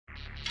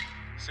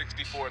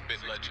64-bit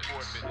legends.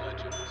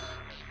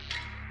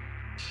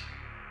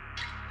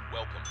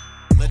 Welcome.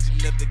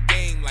 Legend of the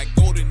game like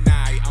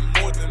GoldenEye, I'm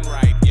more than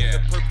right. Yeah. The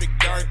perfect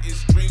dark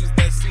is dreams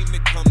that seem to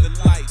come to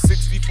life.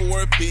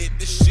 64-bit,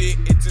 the shit,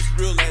 it's as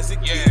real as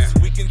it gets.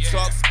 We can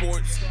talk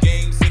sports,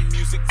 games, and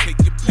music, take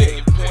your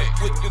pick.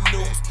 Point with the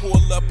news,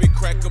 pull up and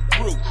crack a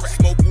brew.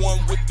 Smoke one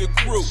with the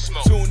crew,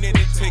 tune in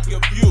and take a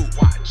view.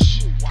 Watch.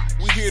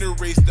 We here to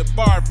raise the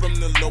bar from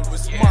the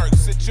lowest mark.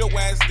 Sit your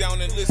ass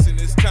down and listen,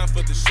 it's time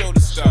for the show to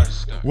start.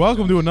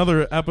 Welcome to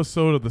another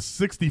episode of the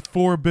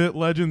 64-Bit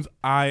Legends.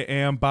 I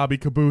am Bobby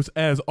Caboose.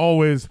 As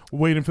always,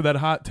 waiting for that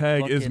hot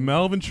tag is Fucking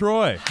Melvin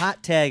Troy.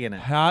 Hot tagging it.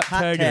 Hot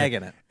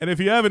tagging it. And if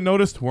you haven't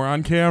noticed, we're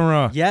on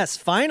camera. Yes,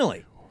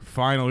 finally.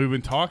 Finally, we've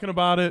been talking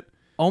about it.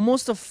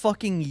 Almost a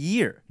fucking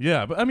year.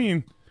 Yeah, but I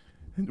mean,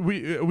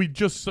 we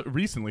just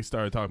recently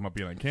started talking about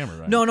being on camera,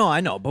 right? No, I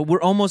know, but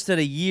we're almost at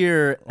a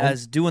year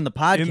as doing the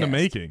podcast. In the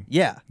making.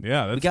 Yeah.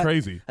 Yeah, We that's got-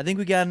 crazy. I think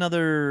we got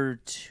another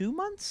 2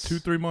 months?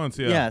 2-3 months,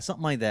 yeah. Yeah,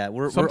 something like that.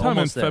 We're Sometime in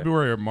almost there.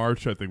 February or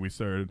March, I think we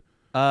started.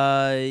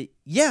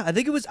 Yeah, I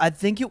think it was it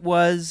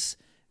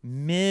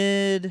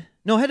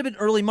had to been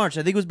early March.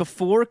 I think it was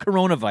before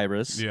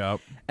coronavirus. Yeah.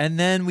 And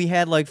then we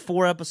had like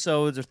 4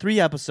 episodes or 3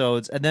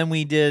 episodes, and then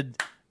we did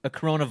a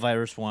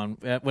coronavirus one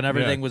when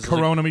everything was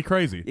Corona me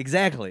crazy.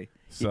 exactly.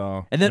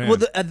 So, And then, man.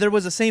 well, there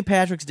was a St.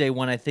 Patrick's Day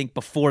one, I think,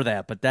 before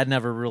that, but that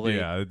never really.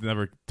 Yeah, it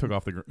never got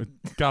off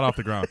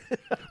the ground.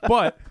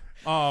 But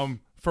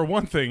for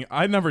one thing,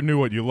 I never knew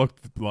what you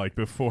looked like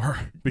before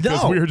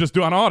because No. we were just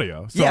doing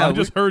audio. So Yeah, I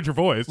just heard your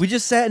voice. We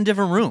just sat in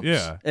different rooms.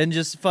 Yeah. And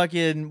just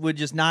fucking would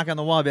just knock on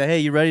the wall and be like, hey,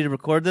 you ready to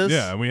record this?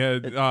 Yeah, and we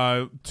had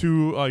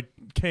 2 like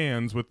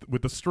cans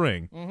with the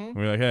string. Mm-hmm.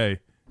 We were like, hey,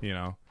 you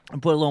know,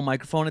 And put a little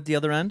microphone at the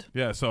other end.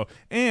 yeah. So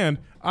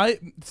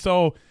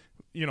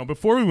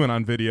before we went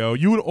on video,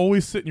 you would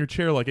always sit in your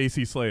chair like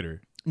AC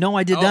Slater. No,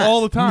 I did not.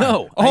 All the time.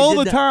 No. All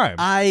I did the not. time.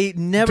 I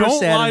never Don't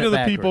sat lie in to it the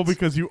backwards. people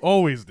because you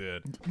always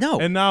did. No.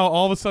 And now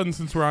all of a sudden,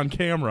 since we're on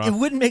camera, It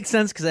wouldn't make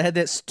sense because I had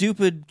that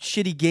stupid,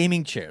 shitty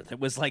gaming chair that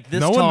was like this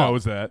no tall. one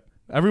knows that.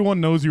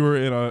 Everyone knows you were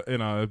in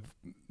a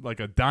like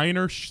a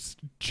diner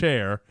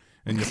chair,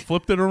 and you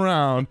flipped it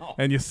around,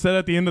 and you sat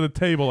at the end of the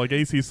table like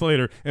AC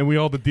Slater, and we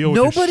all had to deal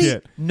with your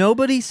shit.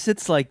 Nobody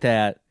sits like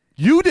that.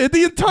 You did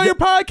the entire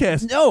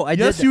podcast. No, I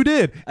yes, did. you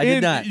did. I did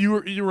And not.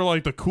 You were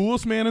like the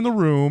coolest man in the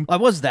room. I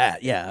was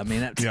that. Yeah, I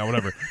mean, Yeah,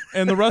 whatever.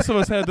 And the rest of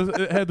us had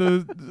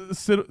to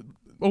sit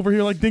over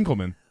here like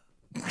Dinkelman.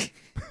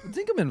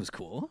 Dinkelman was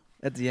cool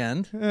at the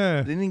end.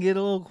 Yeah. Didn't he get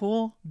a little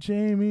cool?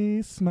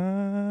 Jamie's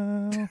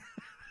smile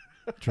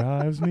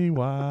drives me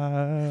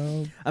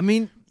wild. I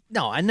mean,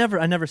 no, I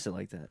never sit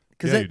like that.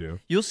 Yeah, you do.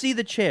 You'll see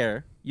the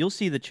chair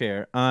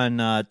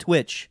on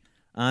Twitch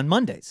on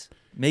Mondays.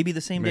 Maybe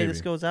the same day Maybe. this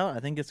goes out. I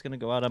think it's going to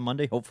go out on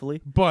Monday,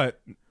 hopefully. But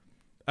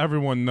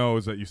everyone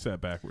knows that you sat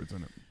backwards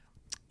in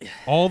it.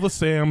 All the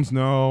Sams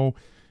know.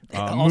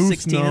 All Moose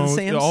 16 knows,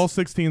 Sams? All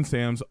 16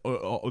 Sams.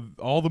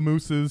 All the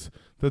Mooses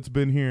that's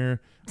been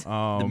here.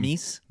 The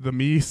Meese? The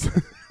Meese.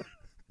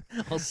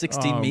 All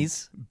 16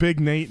 Meese. Big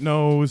Nate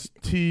knows.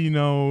 T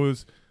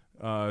knows.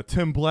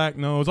 Tim Black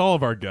knows. All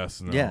of our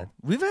guests know. Yeah,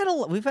 we've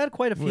had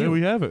quite a few.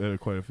 We have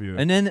quite a few.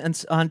 And then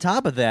on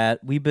top of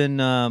that, we've been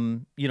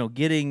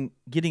getting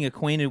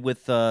acquainted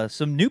with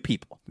some new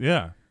people.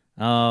 Yeah.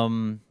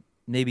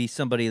 Maybe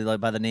somebody like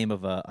by the name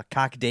of a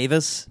Cock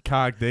Davis,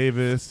 Cog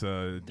Davis,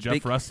 Jeff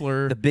big-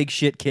 Wrestler. the big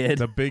shit kid.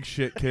 The big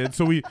shit kid.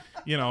 So we,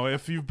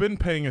 if you've been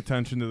paying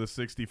attention to the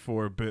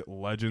 64-bit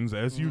legends,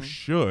 as you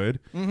should,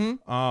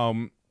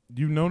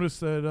 you notice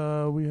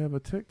that we have a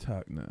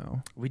TikTok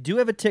now. We do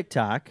have a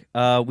TikTok.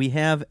 We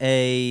have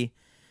a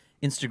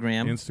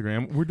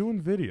Instagram. We're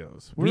doing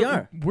videos. We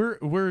are.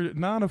 We're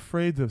not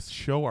afraid to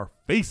show our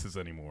faces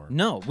anymore.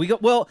 No, we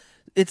got. Well,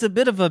 it's a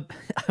bit of a.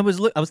 I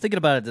was thinking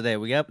about it today.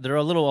 They're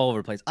a little all over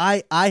the place.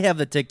 I have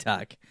the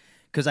TikTok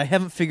because I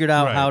haven't figured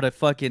out Right. how to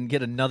fucking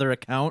get another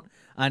account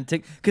on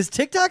TikTok. Because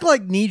TikTok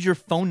like needs your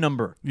phone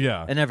number.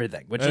 Yeah. And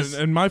everything, which is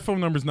And my phone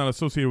number is not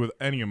associated with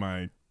any of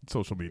my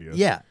social media.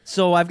 yeah.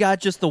 So I've got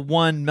just the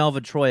one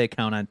Melvin Troy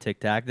account on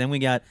TikTok. Then we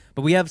have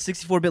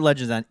 64-bit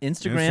legends on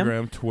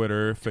Instagram,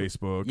 Twitter,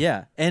 Facebook,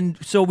 Yeah, and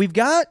so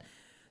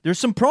there's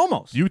some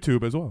promos.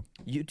 YouTube as well.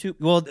 YouTube.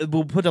 Well,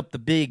 we'll put up the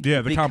big The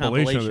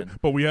compilation of it. compilation.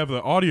 But we have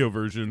the audio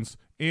versions,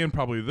 and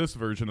probably this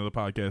version of the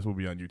podcast will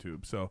be on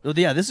YouTube. So Oh,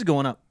 yeah, this is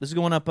going up. This is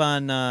going up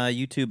on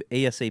YouTube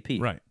ASAP.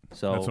 right.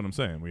 So That's what I'm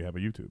saying. We have a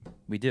YouTube.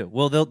 we do.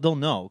 Well, they'll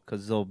know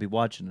because they'll be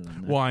watching it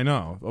on there. Well, I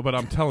know, but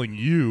I'm telling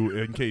you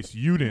in case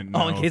you didn't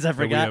know. Oh, in case I that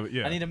we forgot. have-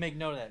 yeah. I need to make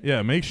note of that.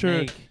 Yeah, make sure.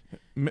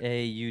 Make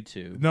a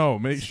YouTube. No,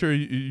 make sure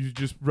you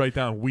just write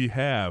down we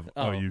have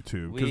a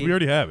YouTube because we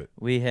already have it.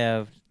 We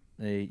have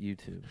a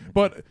YouTube.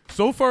 But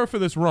so far for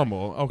this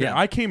Rumble, okay, Yeah.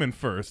 I came in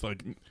first.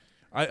 Like,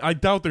 I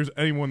doubt there's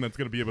anyone that's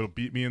going to be able to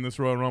beat me in this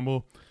Royal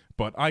Rumble.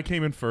 But I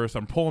came in first.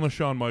 I'm pulling a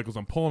Shawn Michaels.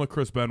 I'm pulling a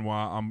Chris Benoit.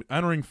 I'm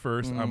entering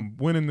 1st. I'm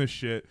winning this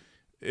shit.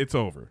 It's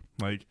over.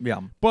 Like,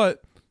 Yeah.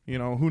 But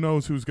who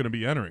knows who's going to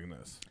be entering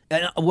this?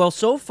 And, well,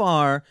 so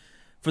far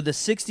for the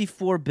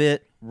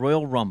 64-bit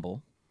Royal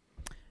Rumble,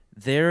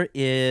 There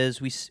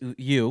is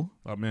you.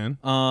 I'm in.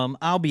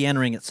 I'll be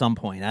entering at some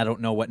point. I don't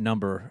know what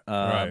number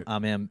Right.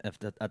 I'm in at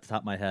the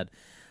top of my head.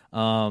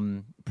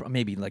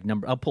 Maybe like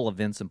number. I'll pull a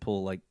Vince and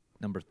pull like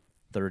number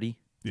 30.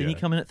 Did he Yeah.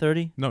 come in at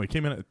 30? No, he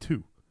came in at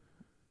 2.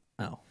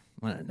 Oh,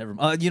 well, never.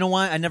 You know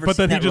why? I never But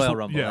seen then he that just Royal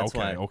Rumble. yeah, That's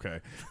okay, why. okay.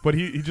 But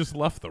he just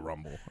left the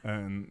Rumble,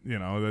 and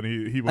then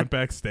he went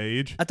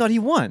backstage. I thought he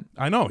won.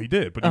 I know he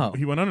did, but Oh.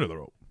 he went under the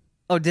rope.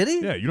 Oh, did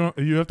he? Yeah,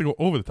 you have to go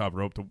over the top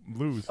rope to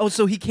lose. Oh,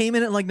 so he came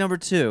in at like number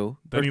 2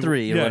 Then or he-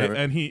 3 or yeah, whatever.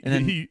 and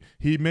then,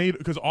 he made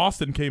because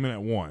Austin came in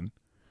at 1.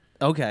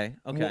 okay.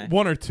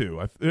 1 or 2.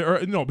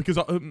 Or no, because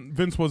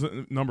Vince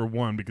wasn't number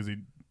 1 because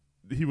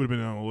he would have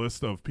been on a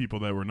list of people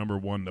that were number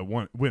 1 to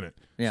win it.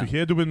 Yeah. So he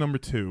had to win number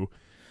 2.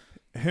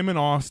 Him and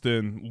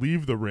Austin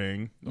leave the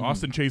ring. Mm-hmm.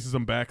 Austin chases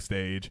him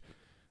backstage.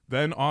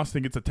 Then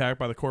Austin gets attacked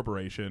by the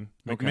corporation.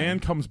 Okay.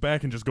 McMahon comes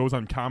back and just goes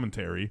on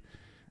commentary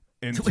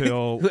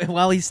until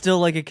While he's still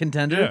like a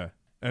contender. yeah,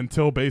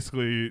 until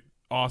basically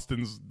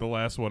Austin's the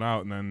last one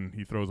out, and then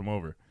he throws him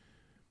over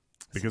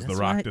because The that's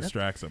Rock why-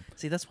 distracts him.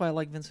 See, that's why I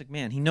like Vince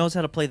McMahon. He knows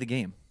how to play the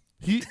game.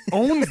 He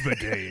owns the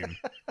game.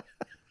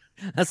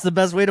 That's the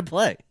best way to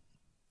play.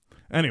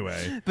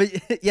 Anyway,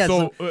 But yeah,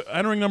 so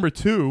entering number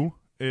 2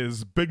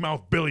 is Big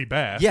Mouth Billy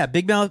Bass. yeah,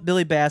 Big Mouth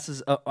Billy Bass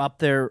is up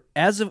there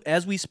as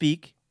we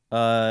speak.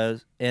 And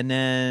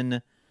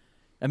then,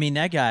 I mean,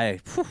 that guy,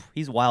 whew,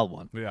 he's a wild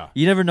one. Yeah.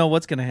 You never know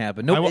what's going to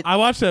happen. Nope. I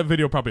watched that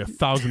video probably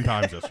 1,000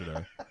 times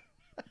yesterday.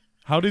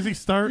 How does he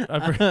start? I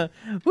forget.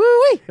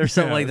 Woo-wee, or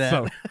something like that.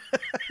 so-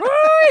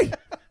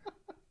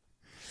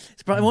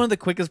 It's probably one of the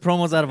quickest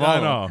promos out of all. I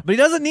of them. know.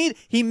 But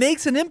he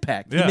makes an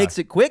impact. Yeah. He makes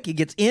it quick. He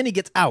gets in. He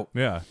gets out.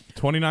 Yeah,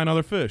 29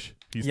 other fish.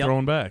 He's Yep.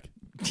 throwing back.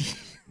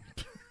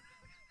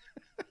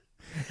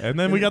 And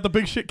then we got the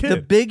big shit kid.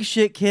 The big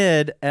shit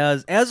kid,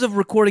 as of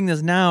recording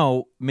this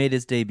now, made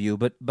his debut.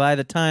 But by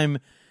the time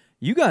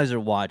you guys are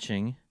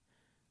watching,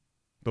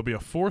 There'll be a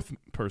 4th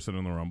person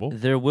in the Rumble.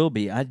 there will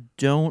be. I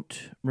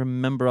don't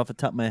remember off the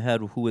top of my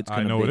head who it's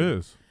going I to be. know it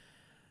is.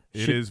 It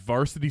Should- is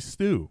Varsity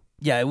Stew.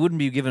 Yeah, I wouldn't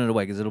be giving it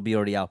away because it'll be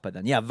already out by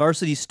then. Yeah,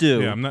 Varsity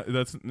Stew. Yeah, I'm not.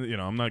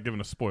 I'm not giving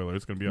a spoiler.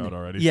 It's going to be out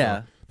already.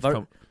 Yeah,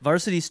 so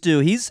Varsity Stew.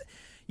 He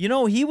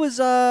was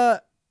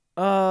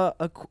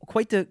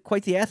quite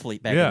the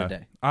athlete back in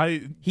the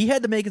day. He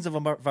had the makings of a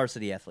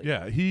varsity athlete.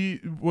 Yeah,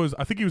 he was.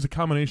 I think he was a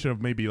combination of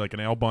maybe like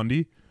an Al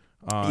Bundy,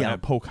 Yeah.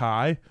 at Polk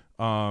High,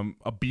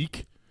 a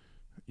Beak,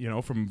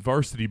 from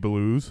Varsity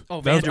Blues.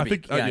 Oh, That was-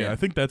 Vanderbeek. Yeah. I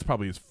think that's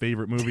probably his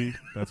favorite movie.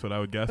 That's what I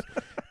would guess.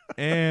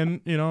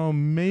 And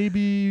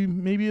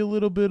maybe a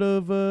little bit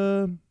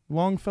of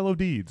Longfellow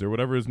Deeds or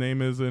whatever his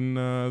name is in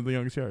The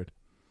Youngest Yard.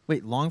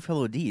 Wait,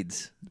 Longfellow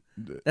Deeds.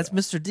 That's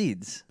Mr.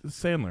 Deeds.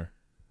 Sandler,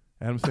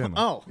 Adam Sandler.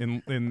 Oh.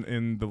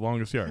 in The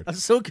Longest Yard. I'm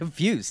so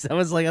confused. I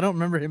was like, I don't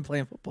remember him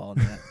playing football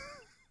in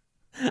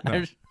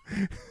that.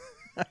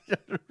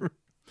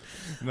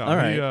 No, All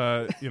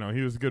right.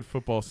 he was a good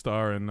football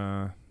star in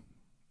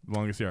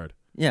Longest Yard.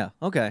 Yeah.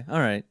 Okay. All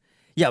right.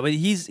 Yeah, but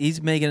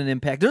he's making an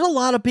impact. There's a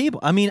lot of people.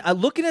 I mean,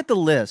 looking at the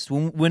list,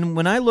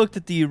 when I looked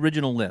at the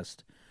original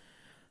list,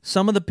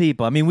 some of the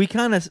people. I mean, we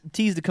kind of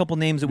teased a couple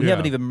names that we Yeah.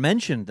 haven't even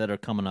mentioned that are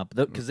coming up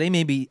because they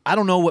may be. I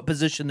don't know what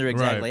position they're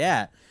exactly Right.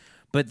 at,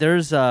 but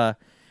there's. I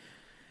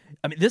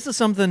mean, this is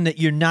something that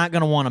you're not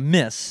going to want to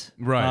miss.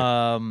 Right.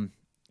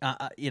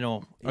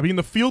 I mean,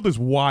 the field is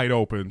wide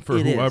open for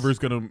It is. whoever's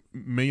going to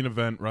main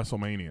event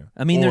WrestleMania.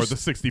 I mean, or there's- the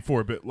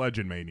 64-bit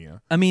Legend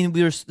Mania. I mean,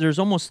 there's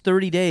almost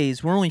 30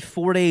 days. We're only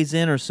 4 days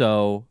in or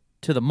so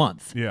to the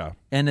month. Yeah.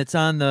 And it's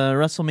on the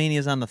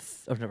WrestleMania's on the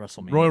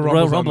WrestleMania.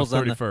 Royal The Rumble's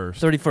on the 31st.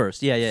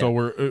 31st. Yeah.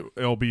 So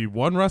it'll be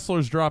one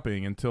wrestler's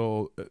dropping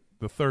until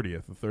the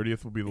 30th. The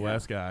 30th will be the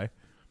last guy,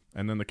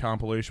 and then the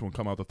compilation will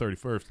come out the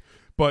 31st.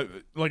 But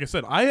like I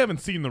said, I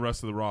haven't seen the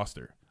rest of the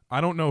roster. I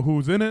don't know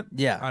who's in it.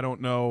 Yeah. I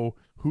don't know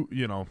who.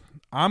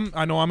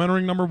 I know I'm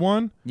entering number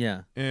 1,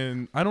 Yeah.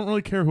 and I don't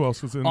really care who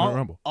else is in the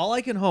Rumble. All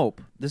I can hope.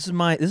 This is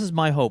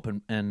my hope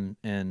and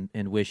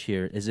wish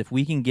here is if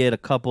we can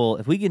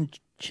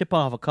chip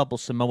off a couple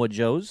Samoa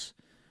Joes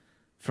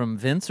from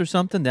Vince or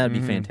something, that'd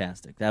be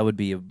fantastic. That would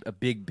be a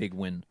big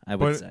win, I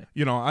would say.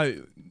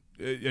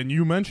 And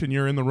you mentioned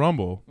you're in the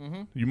Rumble.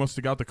 You must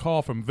have got the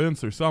call from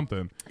Vince or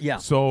something. Yeah.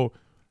 So,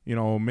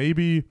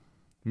 maybe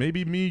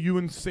me, you,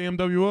 and Sam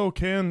WO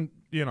can,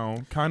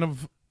 kind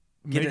of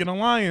make an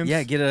alliance.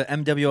 Yeah, get a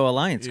MWO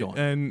alliance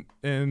going.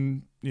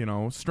 And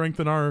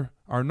strengthen our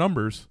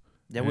numbers.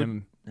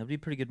 That'd be a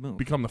pretty good move.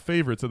 Become the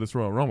favorites of this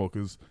Royal Rumble,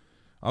 because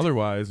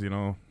otherwise,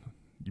 you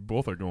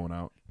both are going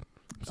out.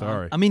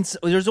 Sorry. I mean,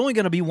 there's only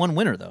going to be one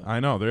winner though.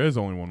 I know there is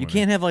only one. You winner.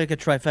 can't have like a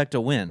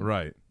trifecta win.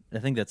 Right. I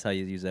think that's how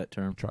you use that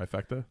term.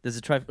 Trifecta. Does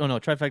a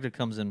trifecta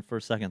comes in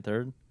first, second,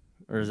 third,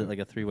 or is it like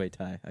a three-way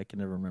tie? I can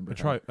never remember. A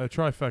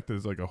trifecta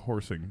is like a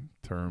horsing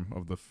term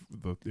of the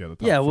top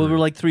Yeah, well, three. we're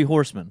like three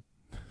horsemen.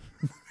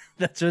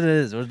 That's what it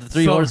is. We're the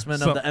three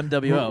horsemen of the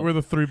MWO. We're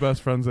the three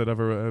best friends that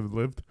ever have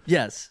lived.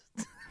 Yes.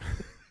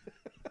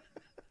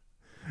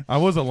 I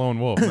was a lone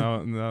wolf.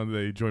 Now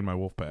they joined my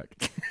wolf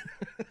pack.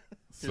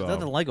 There's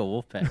nothing like a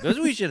wolf pack. That's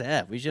what we should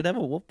have. We should have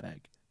a wolf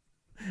pack.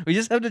 We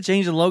just have to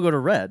change the logo to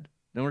red.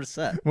 Then we're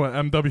set. What,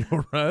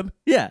 MWO Red?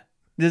 Yeah.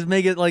 Just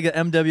make it like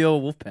an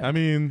MWO Wolfpack. I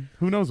mean,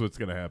 who knows what's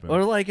gonna happen?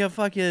 Or like a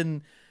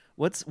fucking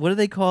what do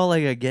they call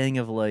like a gang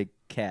of like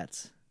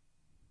cats?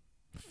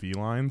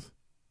 Felines?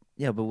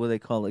 Yeah, but what do they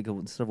call like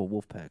instead of a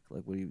wolf pack?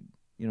 Like what do you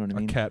know what I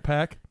mean? A cat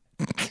pack?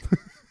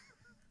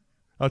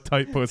 A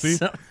tight pussy?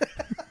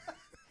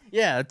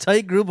 Yeah, a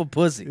tight group of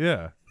pussy.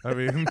 Yeah. I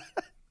mean,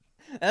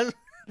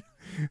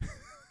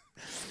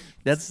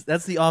 That's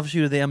the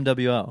offshoot of the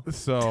MWO.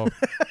 so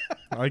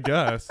I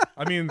guess.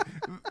 I mean,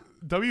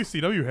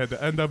 WCW had the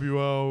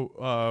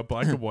NWO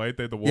Black and White.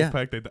 They had the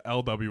Wolfpack. They had the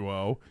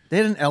LWO. They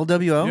had an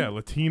LWO? Yeah,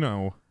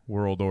 Latino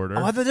World Order.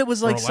 Oh, I thought it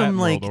was like Or some Latin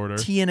like World Order.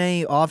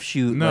 TNA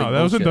offshoot. No, like,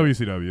 that was in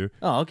bullshit. WCW.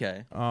 Oh,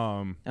 okay.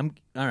 I'm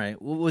all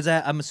right. What was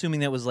that? I'm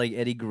assuming that was like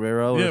Eddie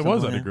Guerrero. Yeah, or it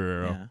was something Eddie like that?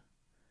 Guerrero. Yeah.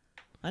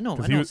 I know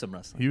He was, some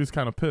wrestling. He was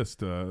kind of pissed,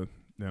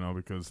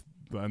 because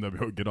the NWO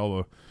would get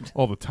all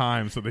the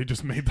time, so they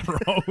just made their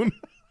own.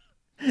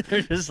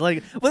 They're just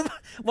like,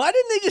 why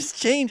didn't they just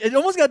change? It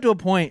almost got to a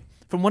point,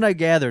 from what I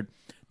gathered,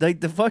 like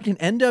the fucking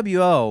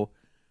NWO.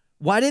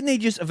 Why didn't they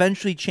just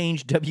eventually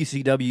change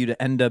WCW to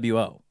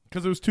NWO?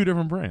 Because it was two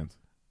different brands.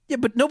 Yeah,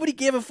 but nobody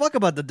gave a fuck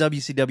about the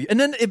WCW, and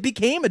then it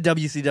became a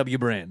WCW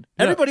brand.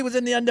 Yeah. Everybody was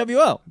in the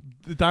NWO.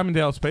 Diamond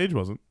Dallas Page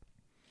wasn't.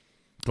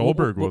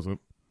 Goldberg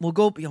wasn't. Well,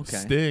 okay.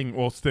 Sting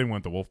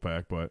went to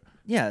Wolfpack, but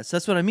Yeah, so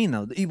that's what I mean,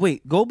 though.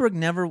 Wait, Goldberg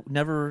never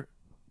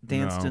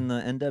danced No. in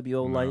the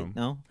NWO light?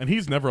 No? And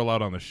he's never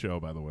allowed on the show,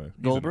 by the way.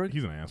 Goldberg?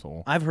 He's an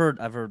asshole. I've heard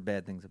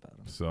bad things about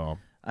him. So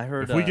I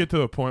heard if we get to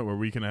the point where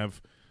we can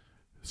have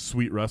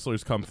sweet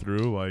wrestlers come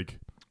through, like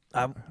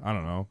I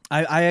don't know,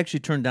 I actually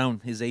turned down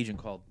his agent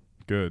called,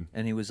 good.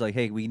 and he was like,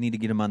 "Hey, we need to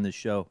get him on this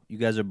show. You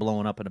guys are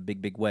blowing up in a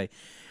big way."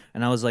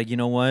 And I was like, "You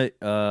know what?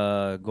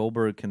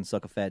 Goldberg can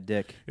suck a fat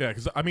dick. Yeah,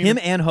 because I mean, Him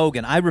and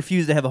Hogan. I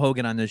refuse to have a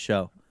Hogan on this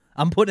show.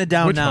 I'm putting it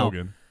down which now.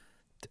 Hogan?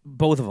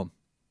 Both of them.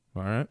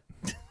 All right.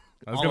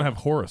 I was All gonna of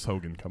have Horace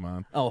Hogan come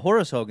on. Oh,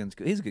 Horace Hogan's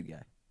good. He's a good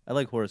guy. I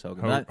like Horace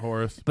Hogan.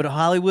 Horace. But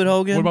Hollywood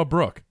Hogan. What about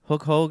Brooke?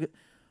 Hook Hogan?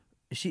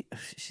 She's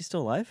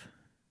still alive?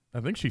 I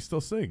think she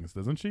still sings,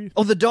 doesn't she?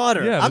 Oh, the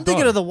daughter. Yeah, the I'm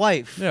thinking daughter. of the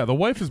wife. Yeah, the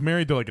wife is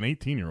married to like an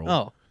 18-year-old.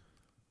 Oh.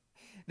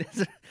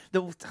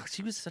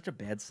 She was such a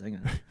bad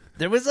singer.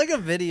 There was like a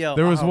video.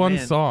 There was oh, one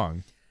man.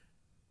 song.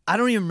 I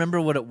don't even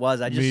remember what it was.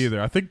 Me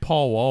either. I think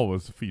Paul Wall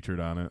was featured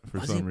on it for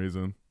Was some he?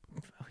 reason.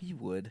 Oh, he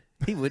would.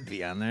 He would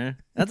be on there.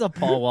 That's a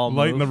Paul Wall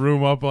Lighting the move.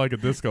 room up like a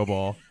disco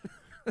ball.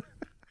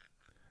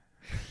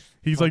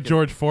 He's like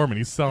George Foreman.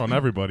 He's selling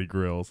everybody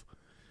grills.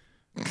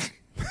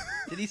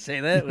 Did he say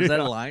that? Was that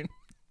a line?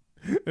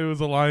 It was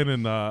a line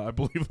in, I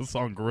believe, the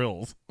song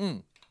Grills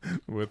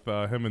with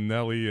him and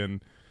Nelly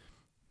and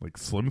like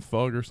Slim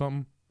Thug or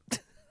something. I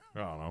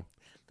don't know.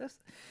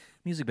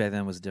 Music back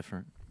then was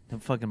different.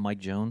 And fucking Mike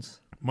Jones.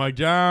 Mike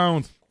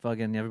Jones.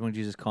 Fucking everyone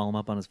could just call him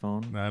up on his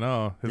phone. I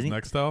know. His Didn't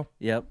he- Nextel.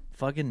 Yep.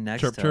 Fucking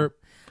next. Chirp,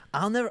 chirp.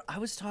 I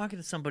was talking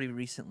to somebody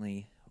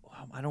recently.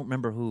 I don't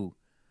remember who.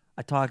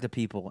 I talk to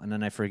people and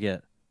then I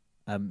forget.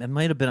 It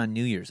might have been on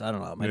New Year's. I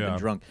don't know. I might have Yeah. been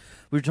drunk.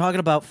 We were talking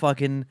about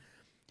fucking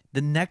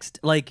the next,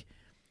 like,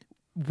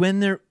 when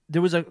there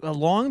was a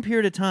long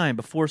period of time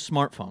before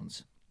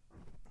smartphones,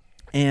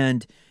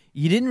 and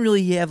you didn't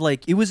really have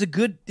like it was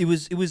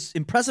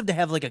impressive to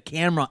have like a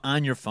camera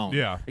on your phone,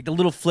 Yeah. like the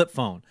little flip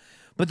phone,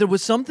 but there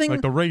was something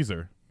Like the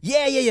Razor.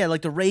 yeah.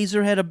 Like the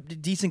Razor had a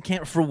decent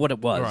camera for what it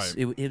was.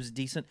 Right. It was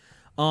decent.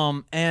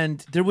 And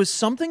there was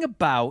something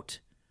about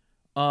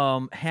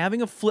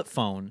having a flip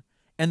phone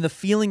and the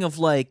feeling of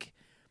like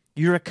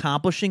you're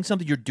accomplishing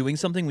something, you're doing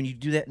something when you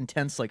do that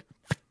intense like,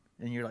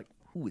 and you're like,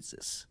 who is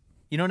this?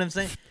 You know what I'm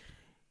saying?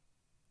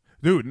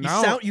 Dude,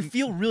 now You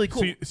feel really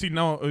cool. See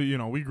now,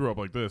 we grew up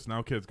like this.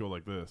 Now kids go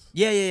like this.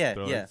 Yeah.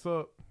 They're like, Yeah. "What's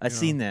up?" I've You know,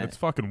 seen that. It's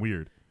fucking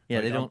weird. Yeah,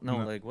 Like, they don't know.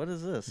 I'm- Like, what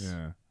is this?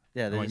 Yeah.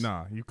 Yeah, I'm they like, just,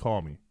 nah, you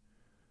call me.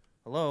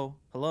 hello.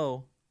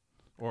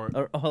 Or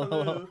Or, oh,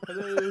 hello.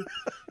 hello.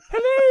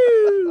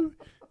 Hello.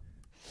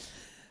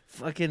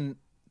 Fucking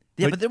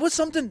yeah, Like- but there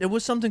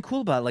was something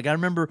cool about it. Like I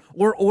remember,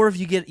 or if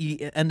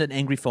you end an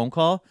angry phone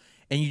call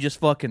and you just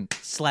fucking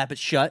slap it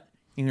shut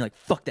and you're like,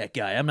 fuck that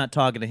guy, I'm not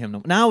talking to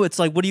him. Now it's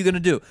like, what are you gonna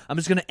do? I'm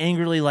just gonna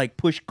angrily like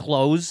push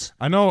close.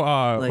 I know.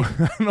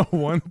 Like- I know.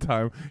 One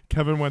time,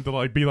 Kevin went to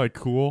like be like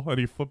cool, and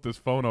he flipped his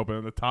phone open,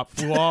 and the top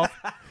flew off.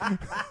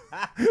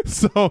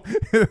 So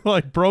it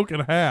like broke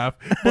in half,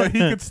 but he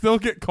could still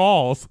get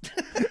calls.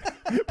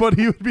 But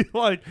he would be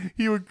like,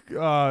 he would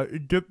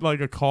get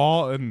like a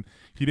call, and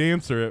he'd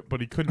answer it, but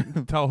he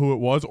couldn't tell who it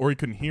was, or he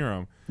couldn't hear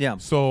him. Yeah.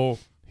 So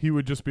he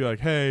would just be like,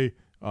 "Hey,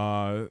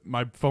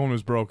 my phone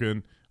is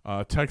broken.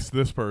 Text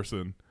this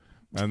person,"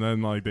 and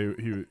then like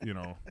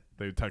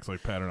they'd text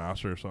like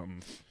Paternoster or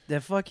something.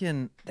 That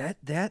fucking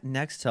that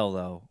Nextel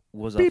though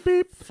was a Beep,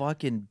 beep.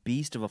 fucking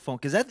beast of a phone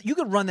because that you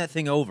could run that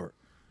thing over,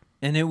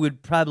 and it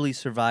would probably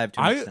survive to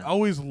an I extent.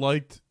 always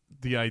liked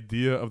the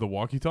idea of the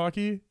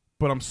walkie-talkie,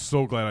 but I'm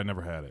so glad I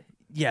never had it.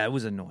 Yeah, it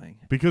was annoying.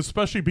 Because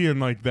especially being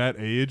like that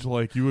age,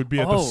 like you would be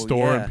at the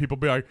store yeah. and people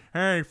be like,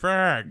 "Hey,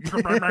 fag,"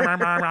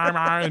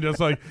 and just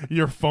like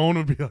your phone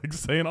would be like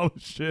saying all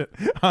this shit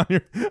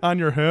on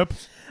your hip.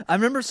 I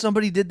remember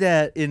somebody did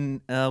that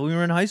in we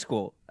were in high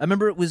school. I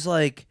remember it was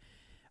like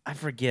I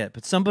forget,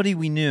 but somebody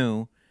we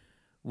knew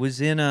was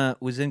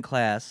in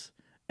class,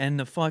 and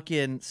the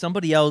fucking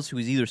somebody else who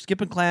was either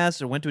skipping class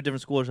or went to a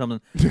different school or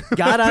something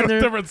got on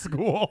there. Different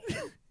school.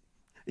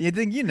 You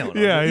think you know?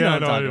 Yeah, you I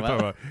know know what you're talking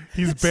about.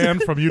 He's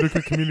banned from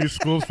Utica Community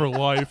Schools for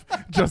life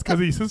just because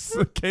he just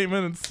came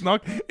in and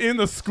snuck in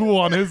the school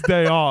on his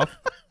day off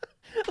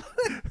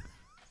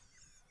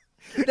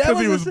because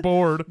he was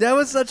bored. That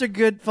was such a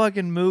good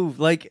fucking move.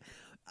 Like,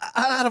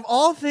 out of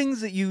all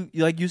things that you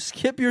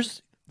skip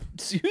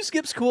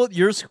school at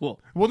your school.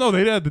 Well, no,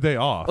 they had the day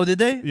off. Oh, did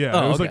they? Yeah,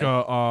 oh, it was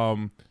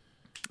okay.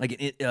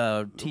 like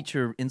a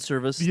teacher in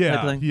service type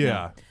yeah, thing.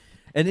 yeah.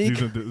 And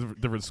He's in a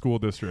different school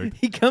district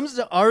he comes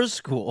to our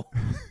school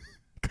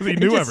because he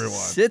and knew just everyone.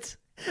 Sits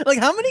like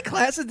how many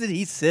classes did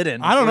he sit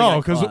in? I don't before he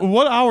know got because caught?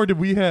 what hour did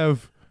we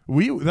have?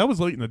 That was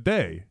late in the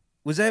day.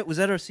 Was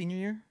that our senior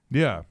year?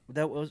 Yeah.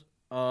 That was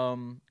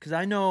because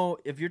I know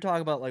if you're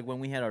talking about like when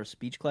we had our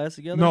speech class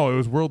together. No, it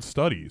was World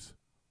Studies.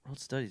 World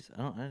Studies.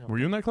 I don't. Were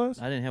you in that class?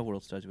 I didn't have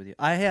World Studies with you.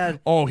 I had.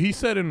 Oh, he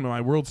said in my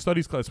World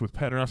Studies class with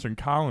Paternoster and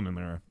Colin in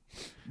there.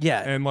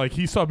 Yeah. And like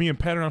he saw me and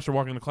Paternoster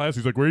walking into class.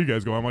 He's like, "Where are you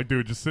guys going?" I'm like,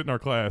 "Dude, just sit in our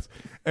class."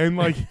 And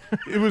like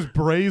it was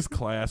Bray's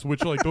class,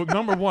 which like the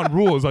number one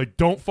rule is like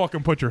don't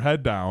fucking put your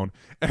head down.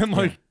 And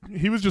like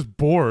he was just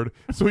bored,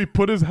 so he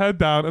put his head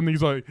down, and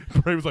he's like,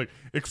 Bray was like,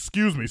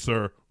 "Excuse me,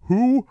 sir,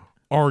 who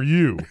are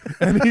you?"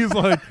 And he's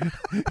like,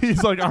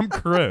 "I'm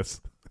Chris."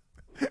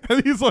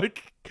 And he's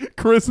like,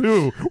 "Chris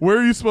who? Where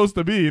are you supposed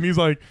to be?" And he's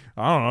like,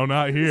 "I don't know,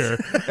 not here."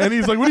 And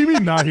he's like, "What do you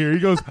mean not here?" He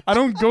goes, "I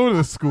don't go to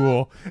the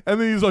school."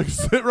 And then he's like,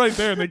 "Sit right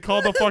there." And they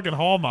called the fucking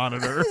hall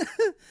monitor.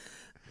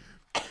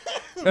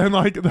 And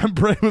like then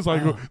Bray was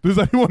like, "Does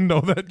anyone know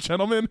that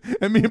gentleman?"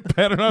 And me and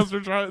Paternoster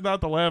trying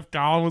not to laugh.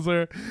 Colin was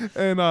there.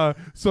 And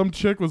some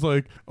chick was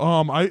like,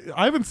 I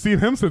haven't seen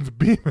him since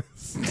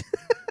Bemis."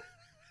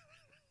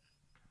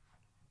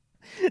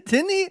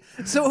 Didn't he?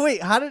 So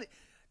wait, how did?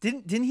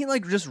 Didn't he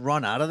like just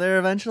run out of there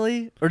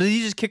eventually, or did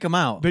he just kick him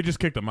out? They just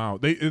kicked him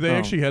out. They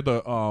actually had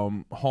the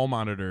hall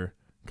monitor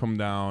come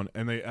down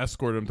and they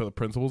escorted him to the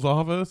principal's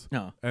office.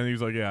 No. And he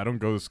was like, "Yeah, I don't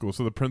go to school."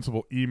 So the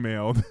principal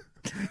emailed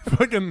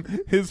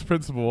fucking his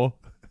principal.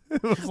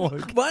 It was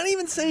like, Why didn't he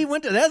even say he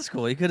went to that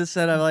school? He could have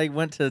said I like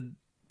went to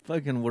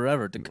fucking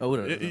wherever,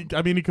 Dakota. or something.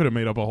 I mean, he could have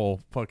made up a whole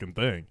fucking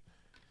thing.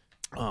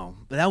 Oh,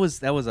 but that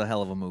was a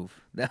hell of a move.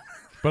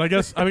 But I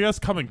guess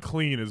coming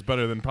clean is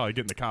better than probably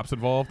getting the cops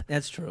involved.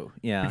 That's true.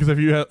 Yeah. Because if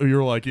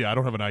you're like, "Yeah, I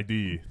don't have an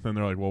ID," then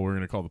they're like, "Well, we're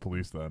gonna call the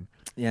police then."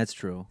 Yeah, that's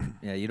true.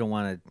 Yeah, you don't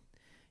want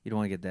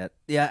to get that.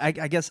 Yeah, I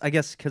guess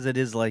because it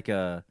is like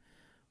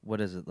what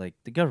is it like?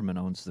 The government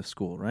owns the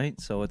school, right?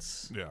 So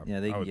it's they I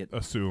can would get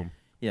assume.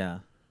 yeah.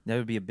 That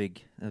would be a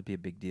big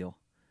deal.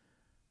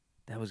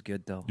 That was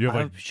good though. You have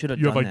I like should have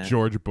you have done like that.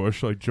 George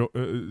Bush like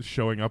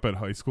showing up at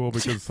high school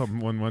because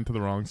someone went to the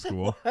wrong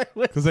school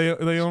because they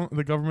own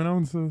the government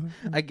owns the,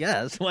 I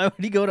guess. Why would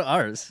he go to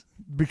ours?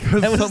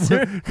 because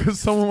That was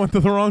someone went to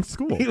the wrong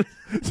school.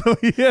 So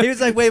yeah, He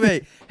was like,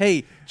 wait,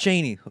 hey,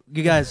 Cheney,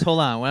 you guys, hold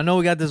on. I know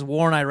we got this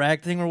war in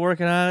Iraq thing we're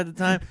working on at the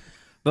time,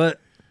 but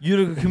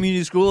Utica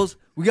Community Schools,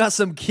 we got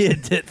some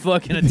kid that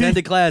fucking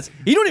attended class.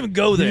 He don't even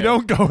go there. you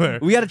don't go there.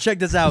 We got to check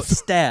this out.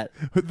 Stat.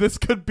 This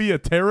could be a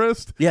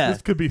terrorist. Yeah.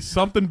 This could be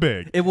something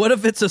big. And what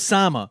if it's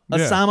Osama? Yeah.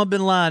 Osama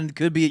bin Laden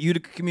could be at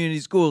Utica Community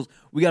Schools.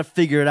 We got to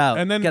figure it out.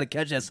 And then- got to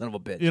catch that son of a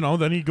bitch. You know,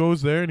 then he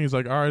goes there and he's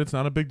like, "All right, it's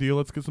not a big deal.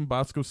 Let's get some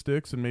Bosco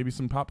sticks and maybe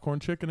some popcorn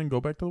chicken and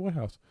go back to the White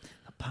House."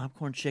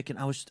 Popcorn chicken.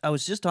 I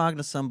was just talking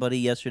to somebody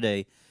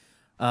yesterday.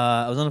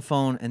 I was on the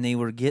phone and they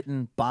were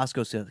getting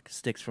Bosco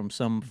sticks from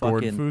some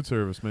Gordon fucking. Food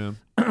Service, man.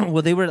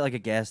 Well, they were at like a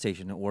gas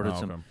station and ordered Oh,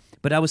 some. okay.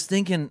 But I was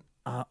thinking,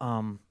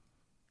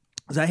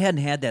 because I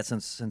hadn't had that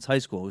since high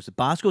school. It was the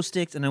Bosco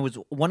sticks, and there was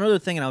one other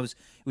thing, and it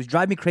was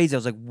driving me crazy. I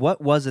was like, what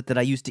was it that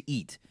I used to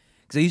eat?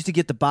 Because I used to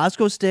get the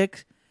Bosco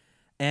stick,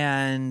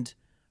 and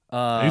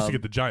I used to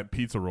get the giant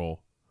pizza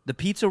roll. the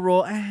pizza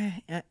roll.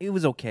 It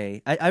was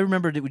okay. I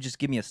remembered it would just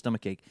give me a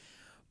stomachache.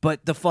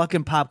 But the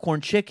fucking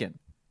popcorn chicken.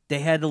 They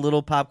had a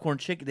little popcorn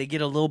chicken. They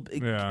get a little,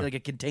 like a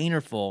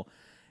container full.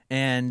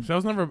 And, So I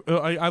was never.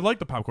 I like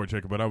the popcorn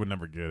chicken, but I would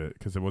never get it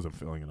because it wasn't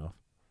filling enough.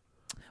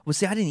 well,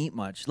 see, I didn't eat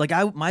much. Like,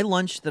 my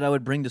lunch that I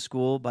would bring to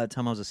school by the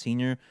time I was a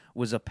senior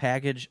was a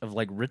package of,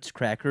 like, Ritz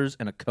crackers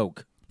and a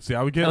Coke. See,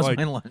 I would That get was like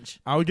my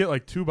lunch. I would get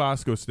like 2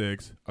 Bosco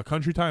sticks, a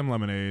Country Time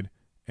lemonade,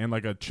 and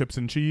like a chips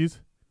and cheese.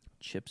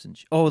 Chips and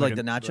like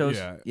the a- nachos?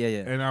 Yeah, Yeah.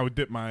 And I would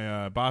dip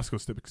my Bosco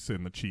sticks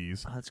in the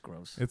cheese. Oh, that's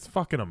gross. It's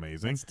fucking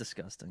amazing. That's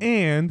disgusting.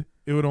 And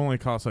it would only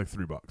cost like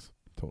 $3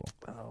 total.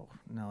 Oh,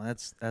 no,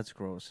 that's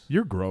gross.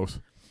 You're gross.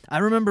 I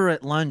remember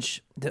at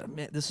lunch,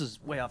 this is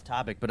way off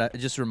topic, but it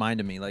just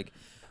reminded me. Like,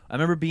 I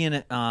remember being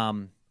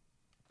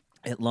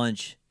at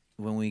lunch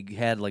when we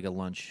had like a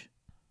lunch,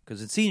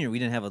 because at senior we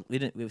didn't have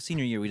a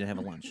senior year we didn't have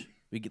a lunch.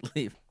 We could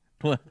leave.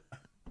 What?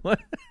 What?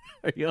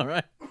 Are you all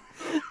right?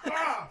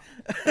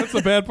 That's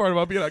the bad part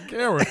about being on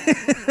camera.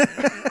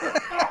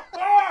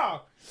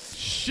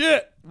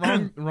 Shit.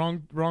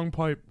 Wrong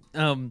pipe.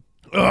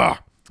 Ugh.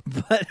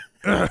 But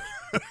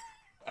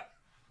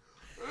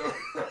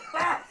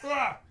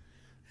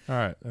All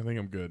right, I think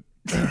I'm good.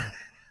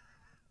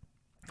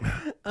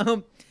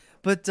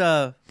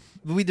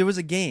 there was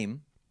a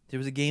game. There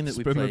was a game that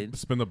we played.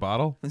 Spin the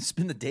bottle.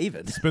 Spin the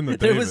David. Spin the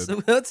There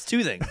David. that's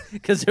two things,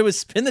 because there was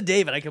Spin the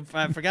David.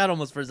 I forgot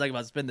almost for a second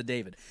about Spin the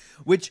David,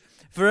 which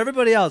for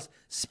everybody else,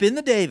 Spin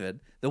the David.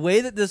 The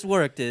way that this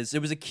worked is there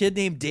was a kid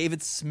named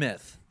David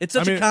Smith. It's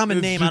such a common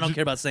name. I don't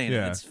care about saying it.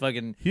 It's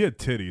fucking. He had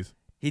titties.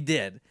 He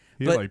did.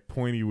 He had like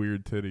pointy,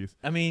 weird titties.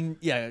 I mean,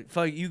 yeah.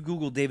 You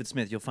Google David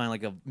Smith, you'll find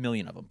like a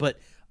million of them. But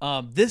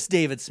this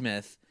David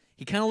Smith,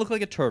 he kind of looked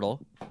like a turtle,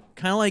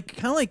 kind of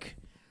like.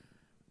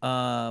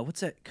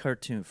 What's that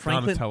cartoon?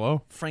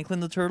 Donatello?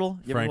 Franklin the Turtle?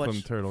 You ever Franklin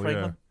watch Turtle,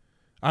 Franklin?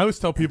 yeah. I always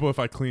tell people if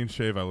I clean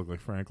shave, I look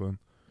like Franklin.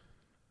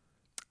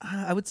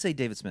 I would say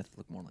David Smith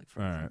looked more like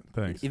Franklin. All right,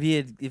 thanks.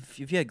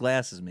 If he had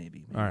glasses,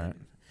 maybe. All right.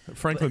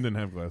 Franklin didn't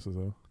have glasses,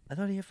 though. I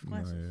thought he had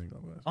glasses. No, he didn't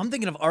have glasses. I'm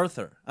thinking of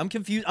Arthur. I'm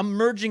confused. I'm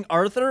merging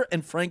Arthur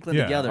and Franklin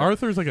together.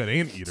 Arthur's like an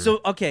anteater.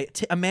 So, okay,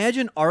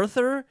 imagine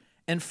Arthur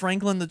and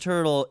Franklin the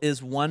Turtle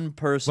is one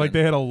person. like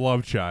they had a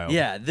love child.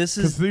 Yeah, this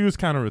Because is... he was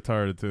kind of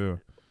retarded, too.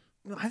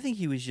 I think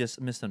he was just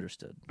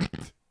misunderstood.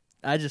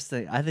 I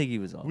think he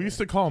was all We used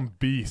to call him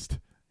Beast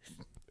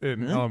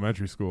in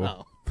elementary school.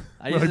 Oh.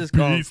 I We're used to like, just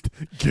call him... Beast,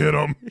 get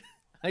him.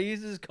 I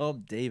used to just call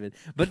him David.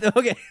 But,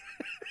 okay...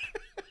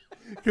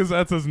 Because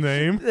that's his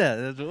name.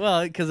 Yeah,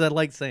 well, because I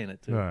liked saying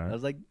it too. Right. I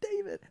was like,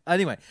 David.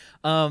 Anyway,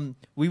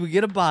 we would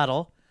get a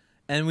bottle,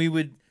 and we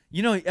would,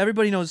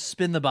 everybody knows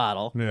spin the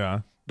bottle.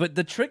 Yeah. But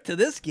the trick to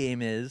this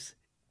game is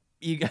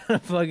you gotta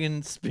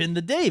fucking spin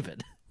the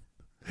David.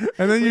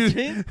 And then you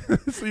You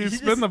spin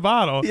just- the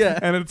bottle, Yeah.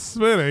 and it's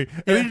spinning,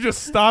 and then you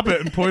just stop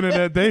it and point it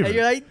at David. And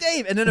you're like,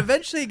 Dave. And then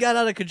eventually it got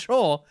out of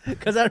control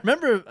because I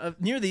remember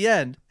near the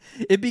end,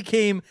 it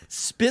became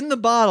spin the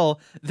bottle,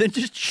 then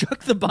just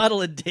chuck the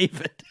bottle at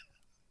David.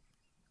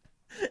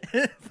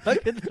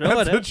 Fucking throw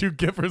That's it what you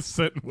get for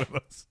sitting with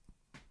us.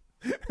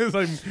 It's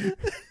like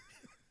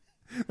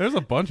there's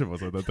a bunch of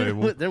us at the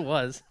table. There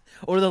was.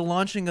 Or the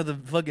launching of the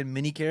fucking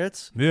mini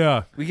carrots.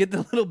 Yeah. We get the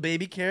little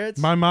baby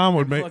carrots. My mom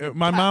would fucking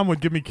mom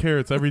would give me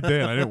carrots every day,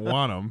 and I didn't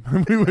want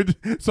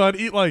them. So I'd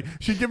eat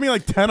she'd give me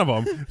 10 of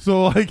them.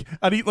 So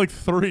I'd eat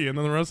 3, and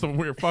then the rest of them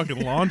we were fucking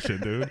launching,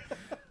 dude.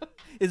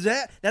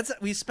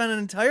 We spent an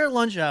entire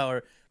lunch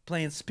hour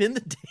playing Spin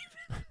the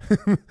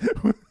David.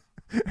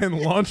 And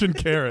launching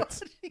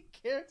carrots.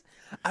 Carrots.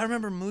 I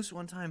remember Moose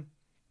one time.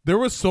 There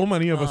was so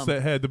many of us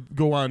that had to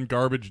go on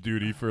garbage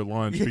duty for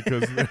lunch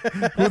because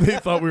they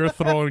thought we were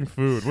throwing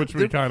food, which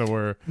we kind of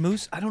were.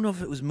 Moose, I don't know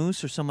if it was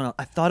Moose or someone else.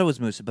 I thought it was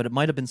Moose, but it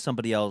might have been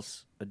somebody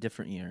else a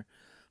different year.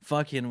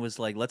 Fucking was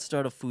like, let's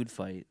start a food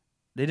fight.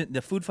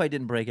 The food fight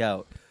didn't break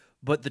out,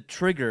 but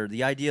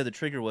the idea of the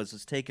trigger was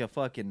let's take a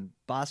fucking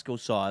Bosco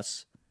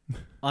sauce,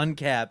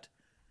 uncapped,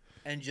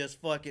 and just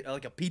fucking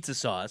like a pizza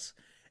sauce.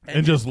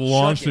 And just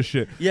launch chuck the it.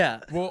 shit. Yeah.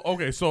 Well,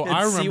 okay, so And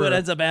I remember see what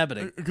ends up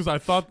happening. because I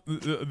thought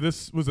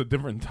this was a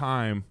different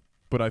time,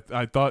 but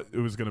I thought it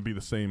was going to be the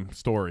same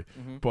story.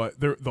 Mm-hmm. But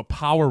the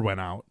power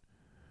went out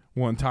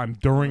one time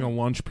during a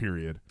lunch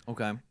period,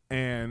 Okay.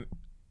 and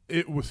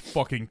it was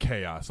fucking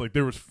chaos.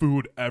 There was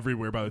food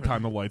everywhere by the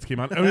time the lights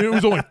came on. I mean, it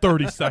was only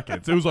 30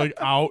 seconds. It was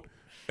out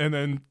and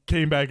then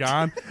came back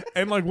on.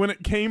 And when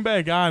it came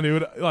back on, it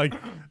would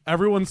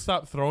everyone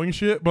stopped throwing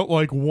shit, but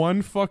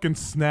one fucking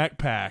snack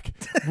pack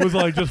was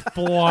just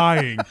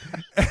flying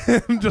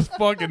and just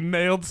fucking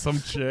nailed some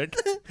chick.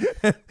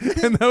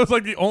 And that was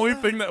the only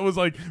thing that was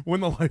when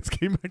the lights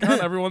came back on,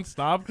 everyone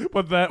stopped.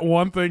 But that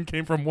one thing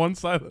came from one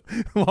side of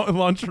the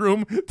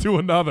lunchroom to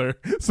another.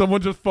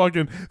 Someone just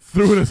fucking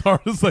threw it as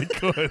hard as they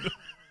could.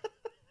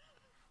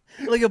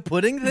 Like a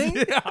pudding thing?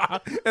 Yeah,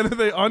 and then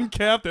they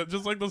uncapped it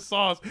just like the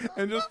sauce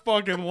and just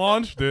fucking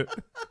launched it.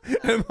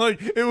 And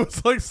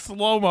it was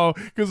slow-mo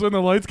because when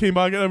the lights came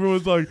back, everyone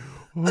was like,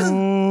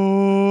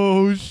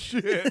 oh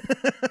shit.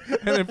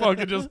 And it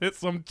fucking just hit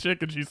some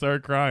chick and she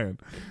started crying.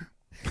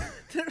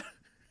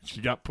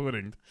 She got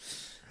puddinged.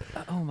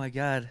 Oh my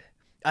God.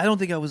 I don't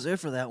think I was there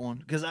for that one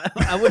because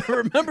I would have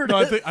remembered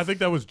No, it. I think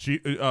that was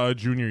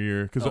junior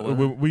year because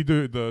we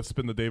do the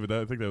Spin the David.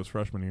 I think that was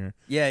freshman year.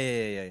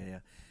 Yeah.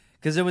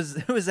 Because there was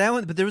that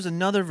one, but there was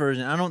another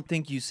version. I don't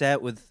think you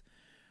sat with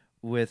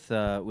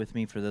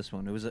me for this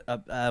one. It was I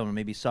don't know,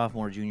 maybe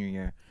sophomore or junior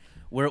year,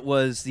 where it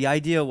was the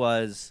idea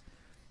was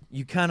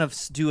you kind of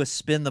do a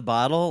spin the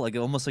bottle,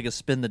 almost like a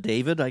spin the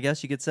David, I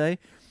guess you could say.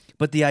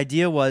 But the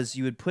idea was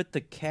you would put the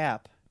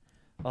cap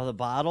of the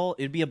bottle.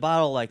 It'd be a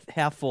bottle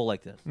half full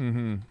like this,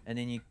 and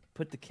then you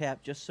put the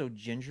cap just so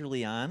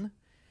gingerly on.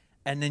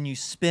 And then you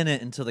spin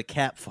it until the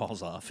cap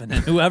falls off, and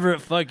then whoever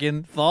it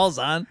fucking falls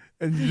on,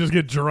 And you just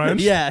get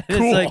drenched? Yeah,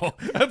 it's Cool.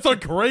 That's a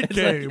great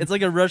game. it's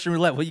like a Russian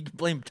roulette. Well, you can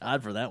blame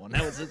Todd for that one.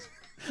 That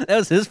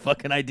was his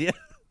fucking idea.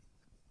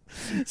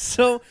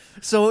 So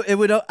it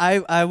would.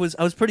 I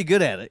was pretty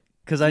good at it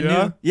because I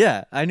Yeah? knew.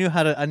 Yeah, I knew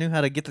how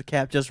to get the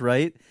cap just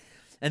right,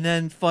 and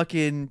then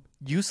fucking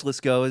Useless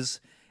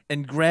goes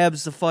and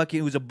grabs the fucking.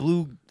 It was a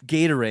blue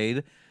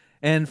Gatorade,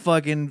 and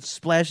fucking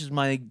splashes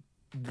my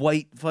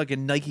white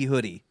fucking Nike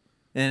hoodie,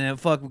 and I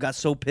fucking got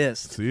so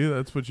pissed. See,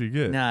 that's what you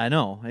get. Nah, I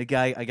know. I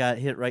got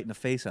hit right in the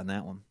face on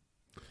that one,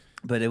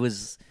 but it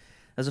was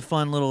a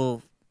fun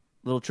little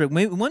trick.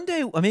 Maybe one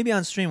day, maybe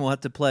on stream, we'll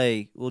have to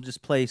play. We'll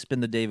just play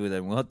Spin the David with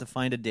him. We'll have to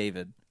find a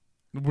David.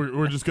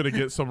 We're just gonna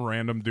get some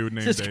random dude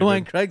named Just David. go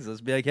on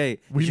Craigslist. Be like, hey,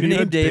 We is your need a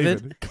name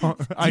David?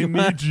 I you need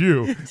want-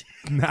 you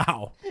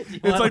now. You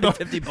want like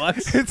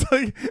 $50?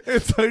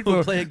 It's like We'll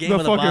the, play a game the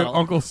with a fucking bottle.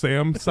 Uncle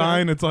Sam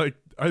sign. It's like,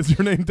 is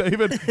your name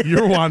David?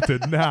 You're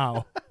wanted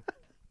now.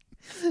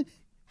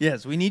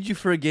 Yes, we need you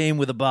for a game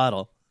with a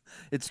bottle.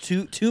 It's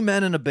two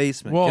men in a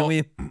basement. Well, Can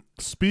we?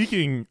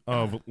 speaking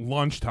of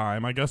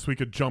lunchtime, I guess we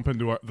could jump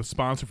into the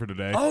sponsor for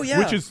today. Oh, yeah.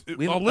 Which is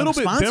We a have a little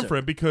bit sponsor.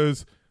 different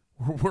because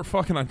we're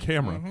fucking on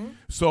camera.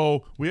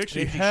 So we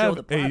actually actually show have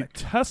the a product.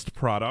 test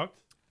product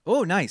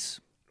Oh,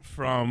 nice.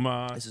 from.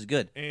 This is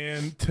good.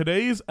 And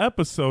today's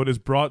episode is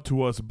brought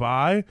to us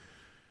by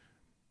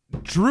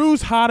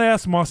Drew's Hot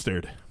Ass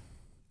Mustard.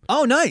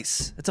 Oh,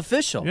 nice. It's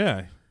official.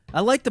 Yeah. I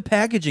like the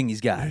packaging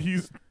he's got.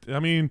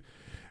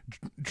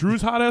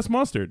 Drew's Hot Ass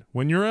Mustard.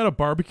 When you're at a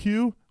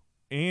barbecue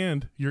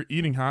and you're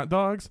eating hot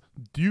dogs,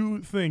 do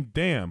you think,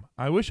 damn,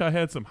 I wish I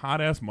had some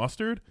hot ass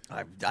mustard?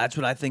 That's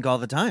what I think all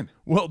the time.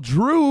 Well,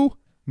 Drew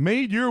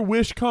made your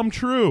wish come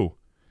true.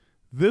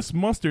 This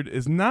mustard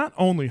is not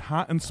only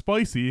hot and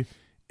spicy,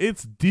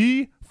 it's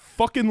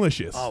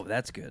fucking-licious. Oh,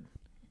 that's good.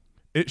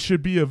 It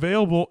should be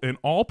available in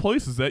all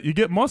places that you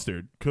get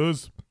mustard,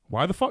 because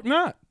why the fuck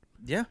not?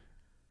 Yeah.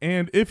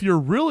 And if you're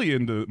really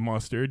into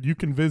mustard, you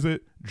can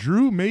visit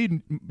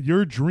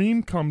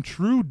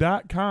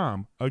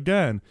DrewMadeYourDreamComeTrue.com.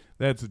 Again,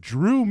 that's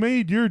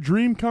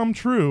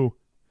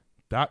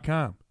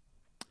DrewMadeYourDreamComeTrue.com.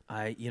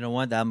 You know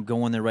what? I'm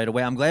going there right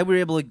away. I'm glad we were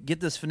able to get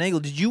this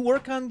finagled. Did you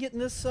work on getting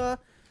this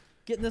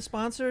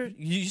sponsor? Did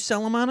you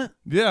sell him on it?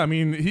 Yeah, I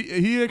mean,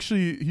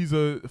 he's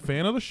a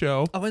fan of the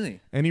show. Oh, is he?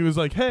 And he was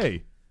like,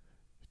 hey,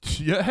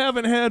 you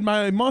haven't had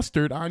my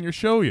mustard on your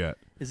show yet.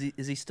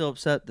 Is he still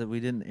upset that we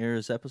didn't air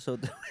his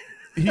episode?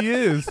 He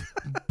is,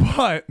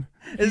 but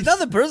It's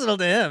nothing personal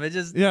to him. It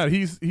just yeah, I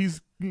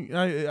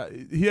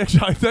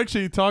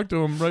actually talked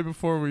to him right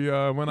before we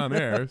went on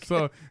air. Okay.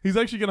 So he's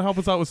actually going to help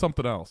us out with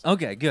something else.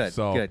 okay. Good.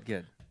 So-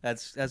 Good.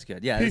 That's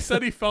good. Yeah. He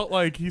said he felt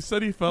like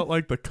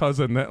the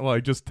cousin that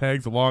like just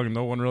tags along and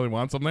no one really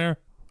wants him there.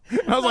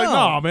 I was like,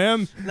 No. no,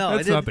 man, No,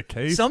 that's not the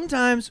case.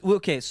 Sometimes,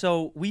 okay,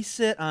 so we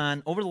sit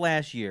on over the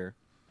last year,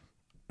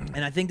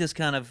 and I think this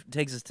kind of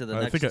takes us to the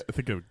I next.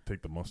 think I would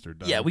take the mustard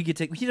down. Yeah, we could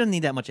take. He doesn't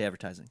need that much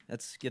advertising.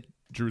 Let's get.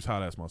 Drew's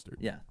hot ass mustard.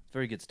 Yeah,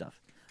 very good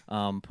stuff.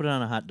 Put it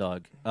on a hot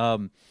dog.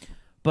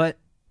 But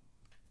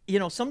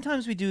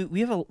sometimes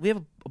we have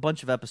a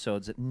bunch of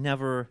episodes that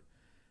never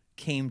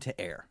came to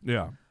air.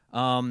 Yeah,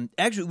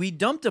 Actually, we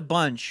dumped a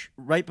bunch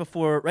right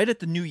at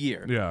the new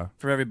year. yeah.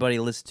 For everybody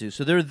to listen to,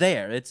 so they're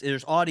there.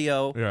 There's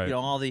audio, Right.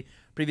 all the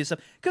previous stuff,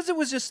 because it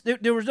was just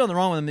there was nothing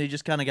wrong with them. They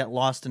just kind of got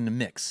lost in the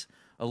mix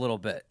a little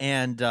bit,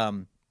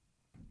 and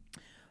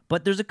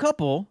but there's a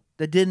couple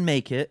that didn't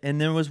make it, and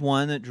there was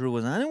one that Drew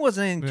was on. It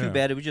wasn't anything too Yeah.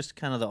 bad. It was just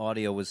kind of the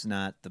audio was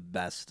not the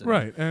best. And,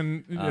 Right,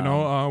 and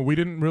we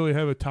didn't really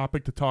have a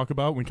topic to talk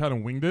about. We kind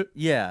of winged it.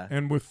 Yeah.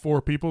 And with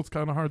 4 people, it's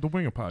kind of hard to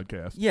wing a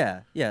podcast.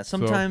 Yeah.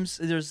 Sometimes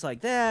there's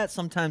like that.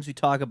 Sometimes we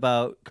talk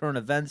about current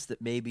events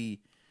that maybe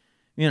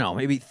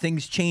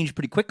things change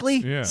pretty quickly.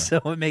 Yeah. So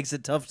it makes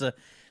it tough to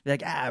be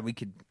like, we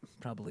could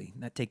probably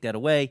not take that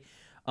away.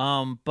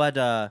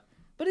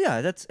 But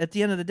yeah, that's at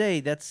the end of the day,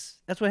 that's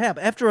what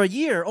happened. After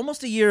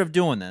almost a year of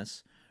doing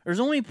this, there's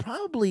only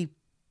probably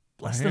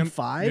less than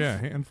 5 Yeah,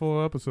 handful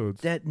of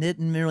episodes. that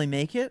didn't really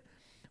make it.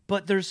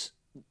 But there's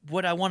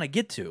what I want to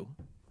get to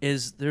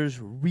is there's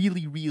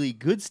really, really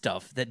good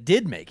stuff that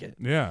did make it.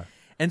 Yeah.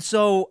 And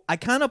so I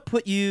kind of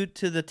put you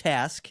to the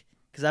task,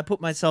 because I put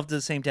myself to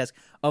the same task,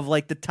 of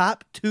like the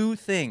top 2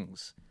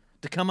 things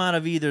to come out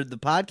of either the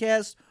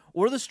podcast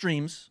or the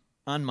streams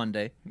on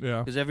Monday. Yeah.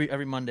 Because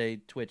every Monday,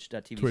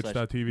 twitch.tv.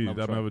 Twitch.tv,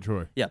 that Melvin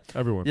Troy. Yeah.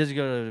 Everyone. Just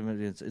go to,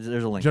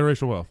 there's a link.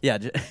 Generational wealth. Yeah.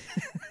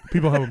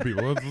 People helping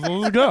people.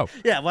 Let's go.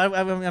 Yeah. Well,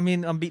 I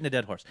mean, I'm beating a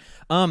dead horse.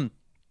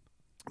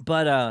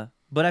 But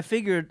I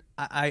figured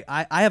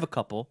I have a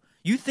couple.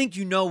 You think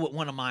you know what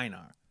one of mine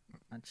are.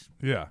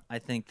 Yeah. I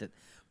think that.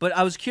 But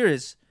I was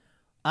curious,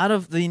 out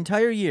of the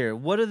entire year,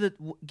 what are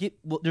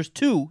there's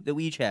 2 that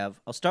we each have.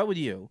 I'll start with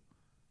you.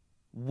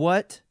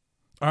 What?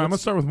 All right, I'm going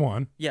to start with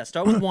one. Yeah,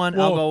 start with one.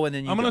 Well, I'll go, and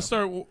then you I'm go. going to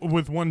start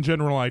with one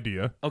general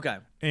idea, Okay.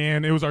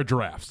 and it was our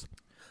drafts.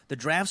 The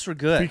drafts were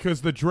good.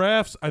 Because the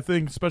drafts, I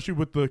think, especially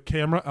with the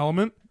camera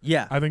element,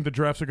 Yeah. I think the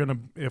drafts are going to,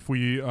 if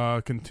we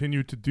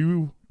continue to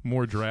do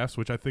more drafts,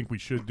 which I think we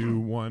should do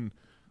one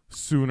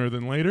sooner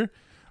than later,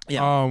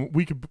 Yeah.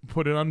 we could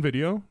put it on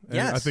video. And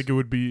Yes. I think it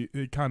would be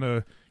kind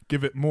of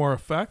give it more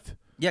effect.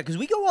 Yeah, because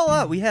we go all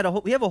out. We have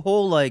a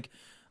whole like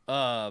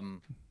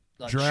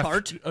Draft,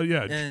 chart.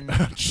 yeah. And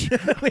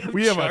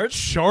we have chart. a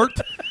chart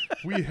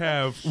we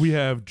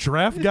have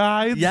draft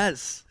guides.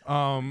 Yes.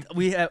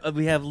 We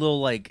have little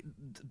like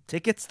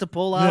tickets to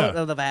pull out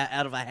Yeah.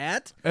 out of a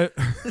hat.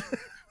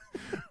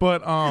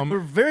 But We're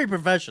very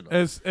professional.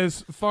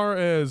 as far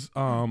as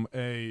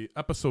a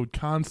episode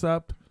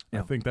concept, I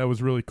Yeah. think that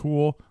was really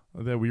cool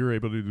that we were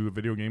able to do the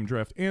video game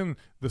draft and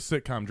the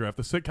sitcom draft.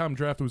 The sitcom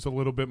draft was a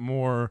little bit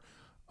more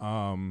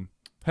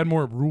had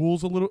more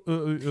rules, a little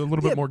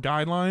bit more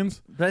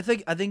guidelines. But I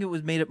think it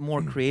was made it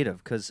more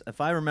creative because if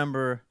I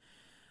remember,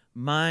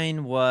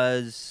 mine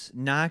was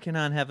Knocking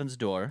on Heaven's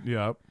Door,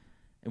 Yeah,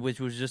 which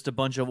was just a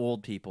bunch of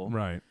old people.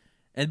 right.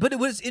 But it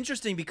was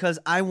interesting because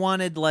I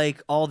wanted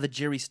like all the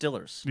Jerry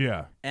Stillers.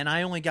 Yeah, And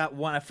I only got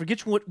one. I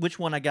forget which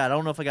one I got. I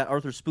don't know if I got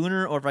Arthur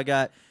Spooner or if I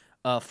got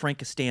Frank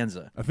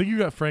Costanza. I think you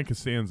got Frank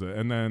Costanza,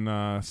 and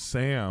then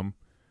Sam.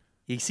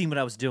 You seen what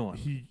I was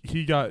doing?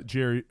 He got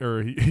Jerry,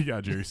 or he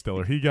got Jerry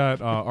Stiller. He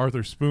got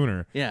Arthur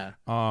Spooner. Yeah.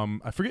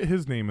 I forget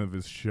his name of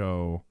his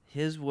show.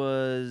 His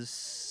was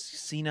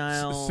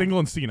Senile. Single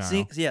and Senile.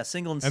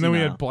 Single and And Senile. then we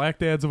had Black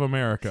Dads of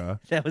America.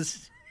 That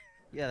was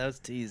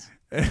tease.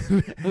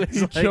 And was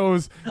he like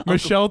chose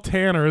Michelle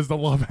Tanner as the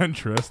love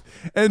interest,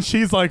 and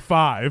she's like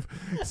 5.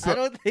 So I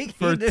don't think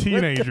for he did.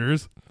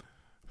 teenagers.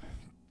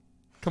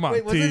 Come on,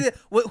 Wait, was T. it?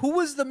 Who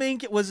was the main?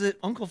 Was it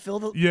Uncle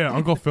Phil? Yeah,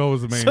 Uncle Phil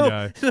was the main so,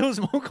 guy. So it was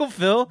Uncle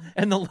Phil,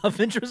 and the love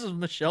interest was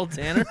Michelle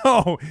Tanner.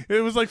 No,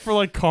 it was like for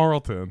like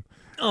Carlton.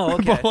 Oh,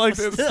 okay. But like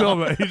Well, it's still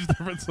the age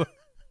difference.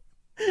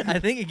 I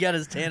think he got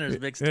his Tanners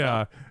mixed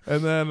Yeah, up.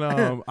 and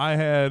then I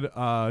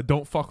had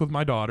 "Don't Fuck with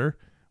My Daughter"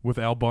 with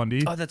Al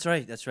Bundy. Oh, that's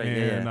right. That's right.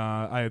 And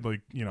yeah. I had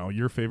like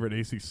your favorite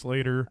AC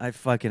Slater. I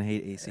fucking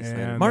hate AC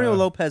Slater. and, Mario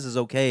Lopez is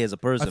okay as a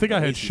person. I think but I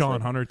had AC Sean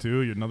Slater, Hunter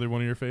too. Another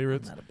one of your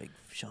favorites. I'm not a big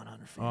Sean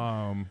Hunter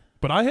fan.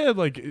 But I had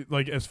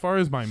like as far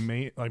as my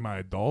my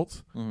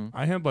adults,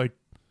 I had like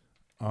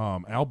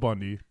Al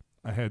Bundy.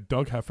 I had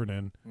Doug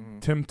Heffernan,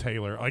 Tim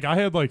Taylor. Like I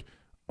had like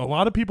a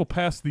lot of people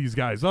pass these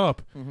guys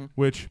up,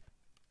 which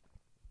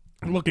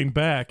looking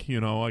back,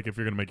 like if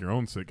you're gonna make your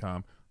own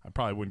sitcom, I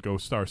probably wouldn't go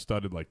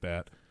star-studded like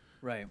that.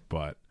 Right.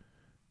 But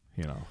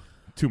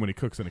too many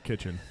cooks in a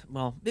kitchen.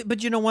 Well,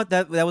 but you know what?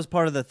 That was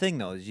part of the thing,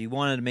 though. Is you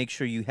wanted to make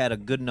sure you had a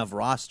good enough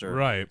roster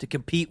Right. to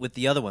compete with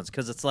the other ones.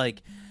 Because it's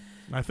like,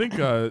 I think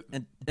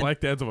Black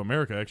Dads of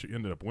America actually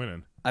ended up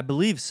winning. I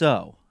believe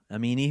so. I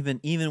mean,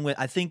 even with,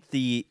 I think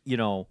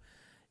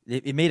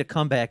it made a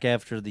comeback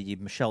after the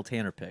Michelle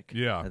Tanner pick.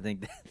 Yeah. I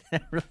think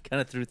that really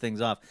kind of threw things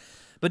off.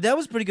 But that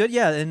was pretty good.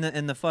 Yeah,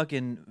 in the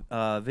fucking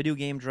video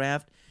game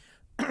draft.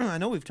 I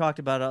know we've talked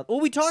about.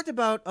 We talked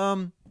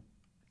about.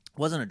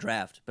 Wasn't a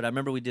draft, but I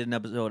remember we did an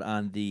episode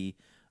on the.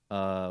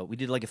 We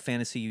did like a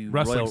fantasy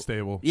Wrestling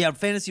stable. Yeah,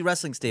 fantasy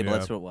wrestling stable. Yeah.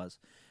 That's what it was.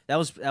 That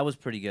was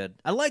pretty good.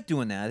 I like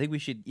doing that. I think we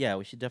should. Yeah,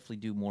 we should definitely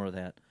do more of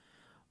that.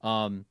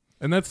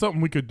 And that's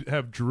something we could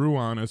have Drew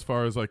on as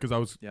far as like, because I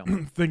was Yeah.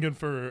 thinking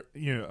for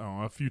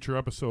a future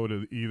episode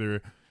of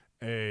either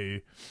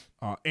a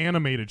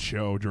animated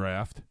show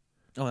draft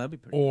Oh, that'd be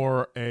pretty.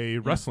 or a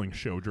wrestling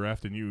show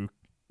draft, and you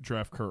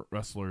draft current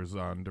wrestlers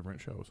on different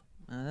shows.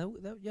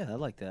 Yeah, I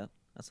like that.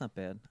 That's not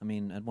bad. I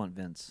mean, I'd want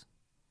Vince.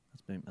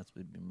 That's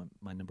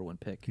my number one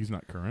pick. He's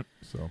not current,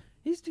 so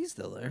He's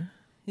still there.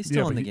 He's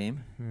still in but the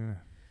game. Yeah.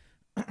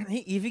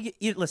 If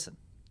you listen,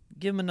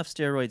 give him enough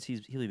steroids,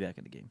 he'll be back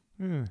in the game.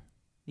 Yeah.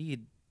 He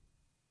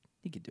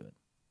could do it.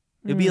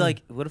 It'd be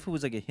like, what if it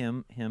was like a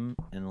him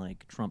and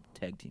like Trump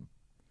tag team?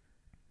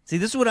 See,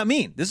 this is what I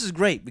mean. This is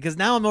great because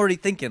now I'm already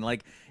thinking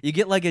like you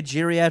get like a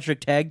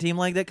geriatric tag team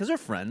like that because they're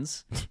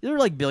friends. They're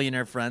like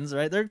billionaire friends,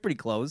 right? They're pretty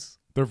close.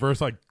 They're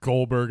versus like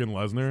Goldberg and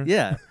Lesnar.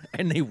 Yeah,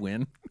 and they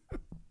win.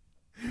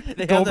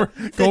 They have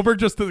Goldberg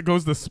just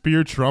goes to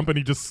spear Trump, and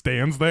he just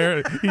stands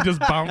there. He just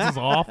bounces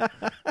off.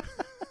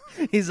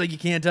 He's like, you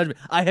can't touch me.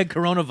 I had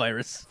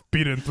coronavirus.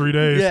 Beat it in 3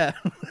 days. Yeah.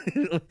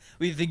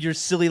 You think your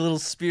silly little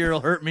spear will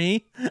hurt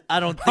me? I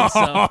don't think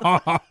so.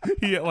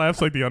 He laughs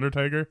like the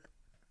Undertaker.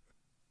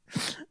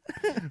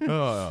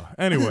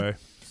 Anyway,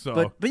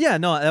 so But yeah,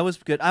 no, that was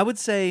good. I would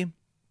say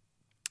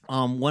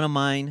one of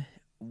mine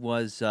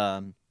was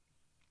one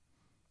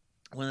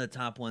of the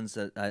top ones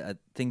that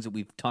things that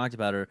we've talked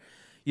about are,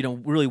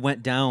 really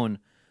went down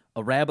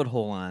a rabbit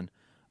hole on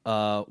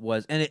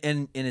was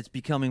and it's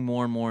becoming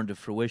more and more into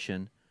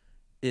fruition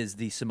is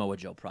the Samoa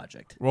Joe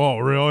project. whoa,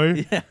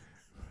 really? Yeah.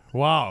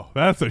 Wow,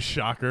 that's a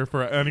shocker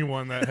for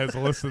anyone that has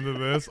listened to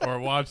this or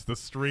watched the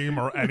stream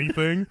or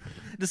anything.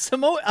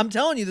 I'm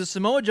telling you, the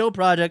Samoa Joe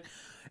project,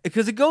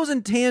 because it goes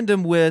in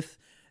tandem with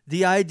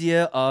the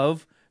idea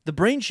of the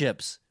brain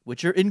chips,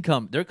 which are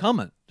income. They're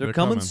coming. They're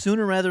coming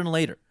sooner rather than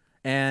later.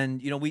 And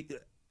we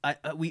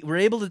were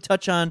able to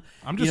touch on.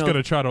 I'm just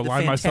gonna try to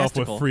align myself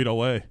with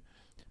Frito-Lay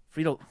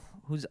Frito,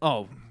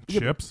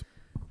 chips.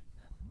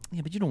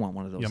 Yeah, but you don't want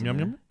one of those. Yum, in yum,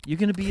 there. yum. You're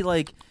gonna be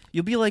like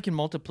in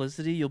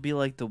Multiplicity. You'll be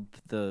like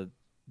the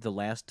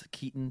last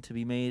Keaton to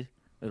be made.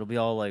 It'll be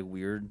all like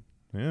weird.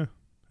 Yeah,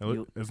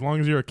 as long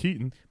as you're a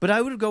Keaton. But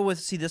I would go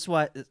with this.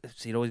 Why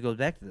it always goes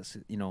back to this.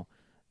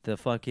 The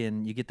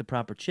fucking you get the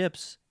proper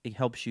chips. It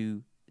helps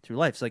you through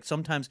life. It's like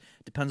sometimes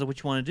it depends on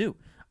what you want to do.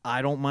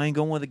 I don't mind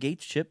going with a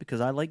Gates chip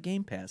because I like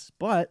Game Pass.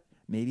 But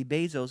maybe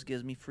Bezos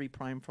gives me free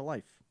Prime for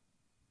life.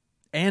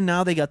 And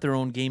now they got their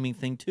own gaming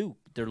thing too,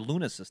 their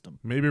Luna system.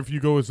 Maybe if you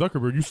go with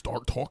Zuckerberg, you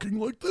start talking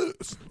like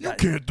this. You Yeah.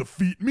 can't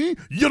defeat me.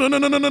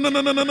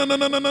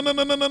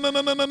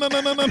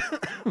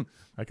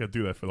 I could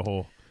do that for the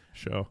whole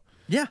show.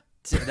 Yeah,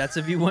 so that's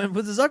if you went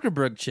with the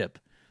Zuckerberg chip.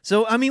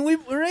 So I mean, we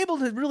were able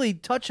to really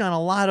touch on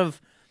a lot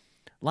of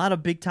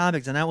big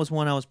topics, and that was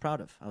one I was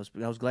proud of. I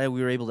was glad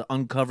we were able to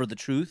uncover the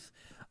truth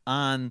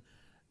on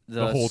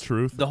The whole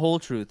truth? the whole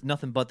truth,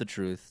 nothing but the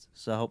truth.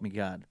 So help me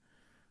God.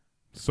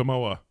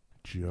 Samoa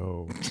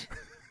Joe.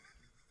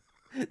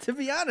 To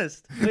be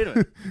honest, wait a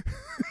minute.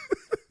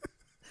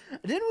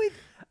 Didn't we?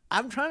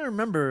 I'm trying to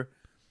remember.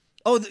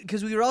 Oh,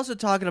 because we were also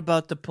talking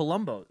about the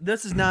Palumbo.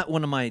 This is not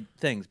one of my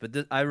things, but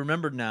I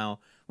remembered now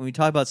when we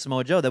talked about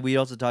Samoa Joe that we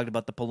also talked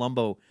about the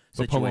Palumbo The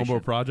situation.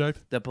 Palumbo Project?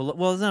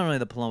 Well, it's not really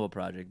the Palumbo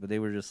project, but they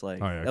were just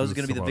like Oh, yeah. that was 'cause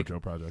going to be it's the Samoa Vic. Joe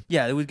Project.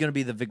 Yeah, it was going to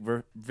be the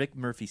Vic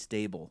Murphy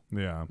stable.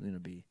 Yeah. Going to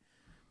be.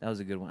 That was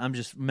a good one. I'm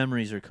just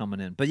memories are coming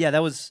in, but yeah,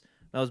 that was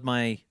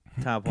my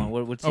top one.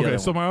 What's the Okay, other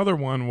so one? my other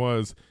one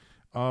was,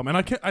 and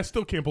I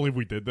still can't believe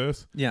we did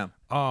this, Yeah.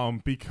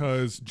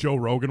 because Joe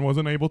Rogan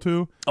wasn't able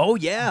to, Oh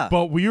yeah.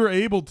 but we were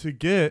able to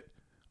get,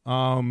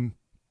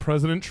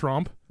 President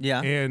Trump,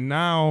 Yeah. and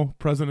now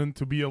President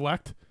to be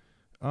elect,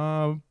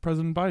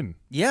 President Biden,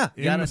 yeah.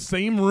 in Got the it.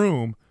 same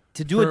room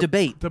To do a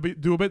debate.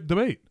 do a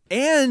debate.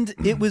 And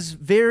it was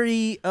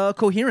very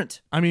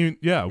coherent. I mean,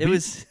 yeah,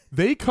 was-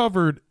 They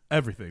covered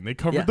everything. They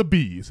covered Yeah. the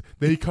bees.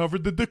 They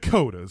covered the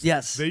Dakotas.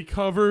 Yes. They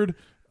covered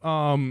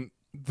the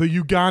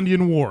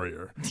Ugandan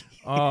warrior.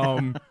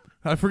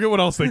 I forget what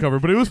else they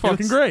covered, but it was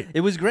fucking great. It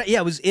was great. Yeah,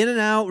 it was in and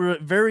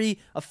out, very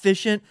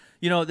efficient.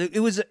 You know, it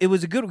was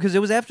a good because it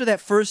was after that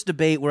first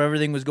debate where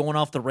everything was going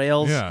off the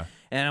rails. Yeah.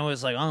 And I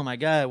was like, oh my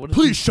God, what is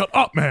Please shut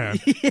up, man.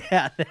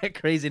 yeah, that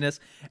craziness.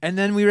 And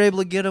then we were able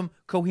to get them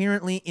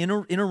coherently in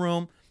a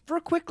room for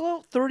a quick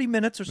little 30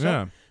 minutes or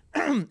so.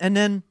 Yeah. And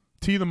then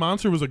T the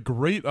Monster was a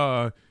great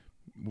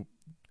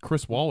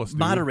Chris Wallace dude.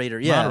 moderator,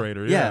 yeah.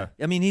 Moderator, yeah.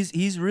 I mean, he's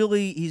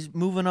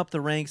moving up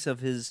the ranks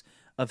of his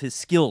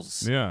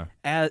skills. Yeah.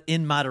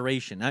 In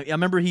moderation. I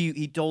remember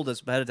he told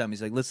us ahead of time.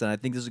 He's like, "Listen, I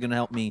think this is going to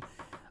help me.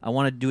 I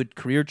want to do a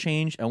career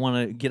change. I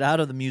want to get out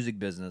of the music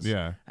business.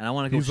 Yeah. and I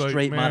want to go He's like,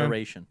 straight "Man,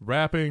 moderation."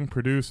 Rapping,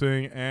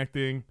 producing,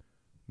 acting,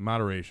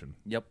 moderation.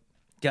 Yep,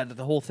 got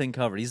the whole thing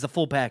covered. He's the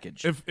full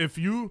package. If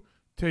you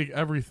take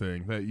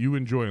everything that you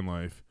enjoy in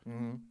life,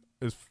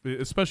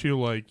 especially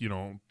like,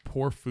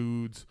 poor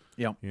foods,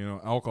 Yep,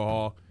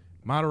 alcohol,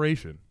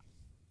 moderation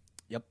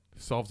yep,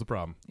 solves the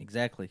problem.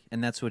 exactly.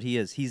 And that's what he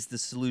is. He's the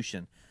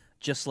solution,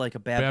 just like a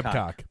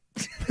Babcock.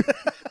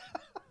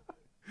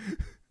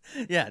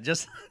 Yeah,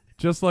 just.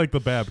 Just like the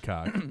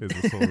Babcock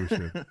is the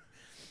solution.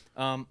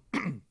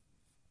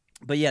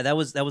 But yeah, that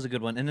was a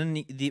good one. And then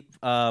the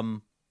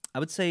I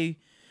would say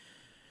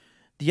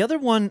the other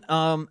one,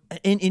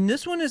 and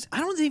this one is, I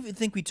don't even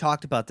think we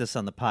talked about this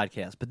on the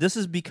podcast, but this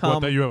has become. What,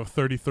 that you have a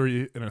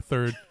 33 and a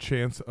third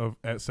chance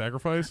at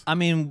sacrifice? I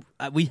mean,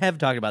 we have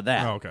talked about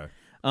that. Oh, okay.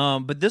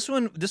 But this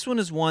one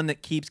is one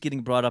that keeps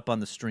getting brought up on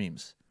the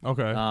streams.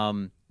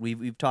 Okay.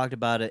 We've talked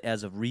about it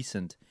as of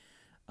recent,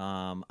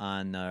 on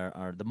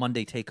the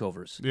Monday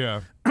takeovers.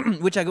 Yeah.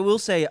 Which I will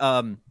say,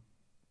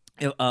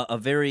 a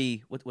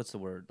very what's the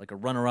word, like a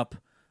runner-up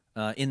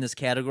in this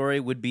category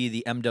would be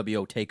the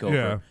MWO takeover.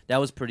 Yeah. That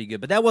was pretty good,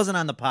 but that wasn't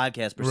on the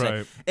podcast per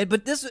Right. se.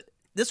 But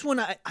this one,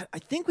 I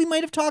think we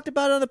might have talked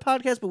about it on the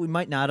podcast, but we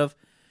might not have.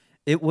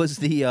 It was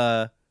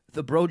the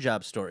bro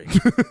job story.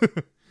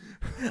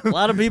 A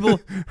lot of people.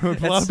 A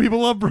lot of people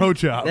love bro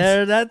jobs.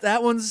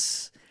 That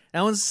one's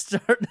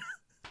starting.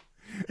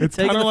 It's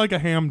taking kind of the- like a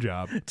ham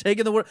job.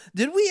 Taking the word.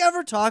 Did we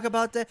ever talk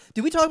about that?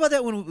 Did we talk about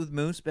that with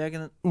Moose back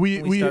in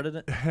when we started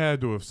it?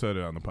 had to have said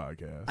it on the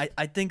podcast.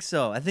 I think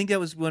so. I think that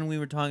was when we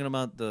were talking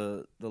about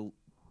the the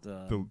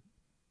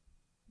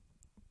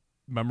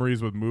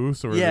memories with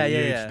Moose or yeah, the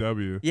yeah,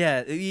 EHW.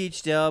 yeah,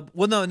 EHW.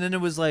 Well, no, and then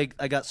it was like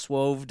I got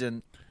swoved,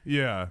 and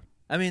Yeah.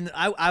 I mean,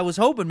 I was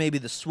hoping maybe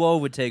the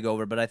swove would take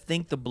over, but I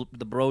think the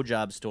bro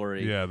job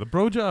story. Yeah, the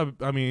bro job,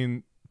 I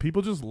mean,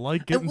 people just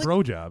like getting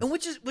bro jobs. And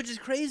which is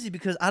crazy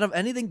because out of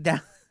anything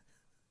that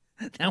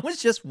was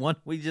just one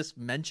we just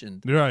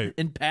mentioned Right.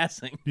 in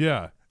passing.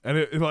 Yeah. And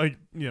it like,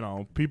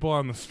 people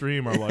on the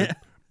stream are like,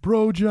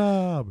 bro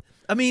job.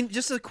 I mean,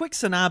 just a quick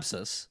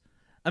synopsis.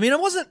 I mean,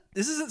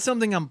 this isn't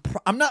something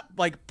I'm not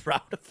like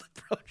proud of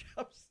the bro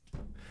jobs.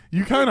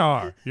 You kind of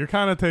are. You're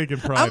kind of taking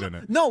pride in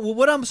it. No, well,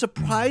 what I'm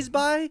surprised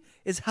by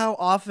is how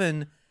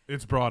often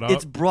It's brought up.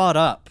 it's brought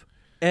up.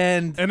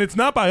 And it's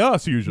not by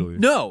us usually.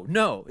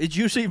 no, it's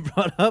usually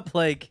brought up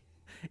like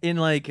in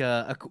like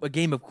a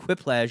game of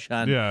Quiplash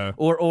on, Yeah.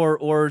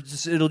 or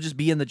just, it'll just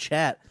be in the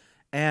chat.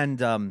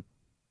 And I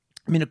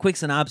mean, a quick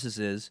synopsis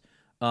is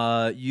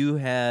you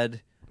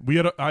had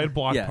I had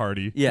block Yeah.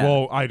 party. Yeah.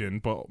 Well, I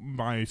didn't, but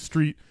my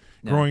street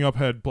growing up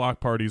had block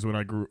parties when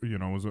I grew,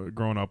 was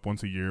growing up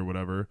once a year,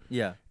 whatever.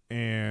 yeah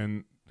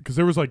And because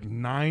there was like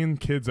 9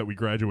 kids that we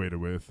graduated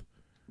with,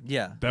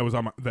 Yeah.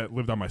 that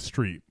lived on my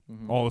street,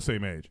 all the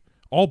same age,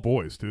 all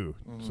boys too.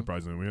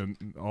 Surprisingly, we had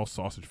all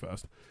sausage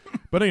fest.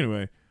 But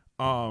anyway,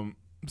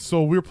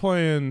 so we were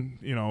playing,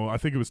 I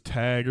think it was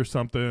tag or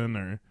something,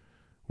 or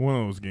one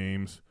of those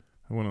games,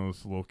 one of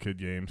those little kid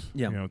games.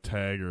 Yeah.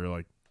 Tag or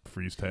like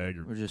freeze tag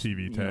or just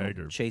TV tag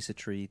or chase a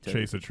tree.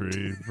 chase a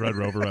tree, Red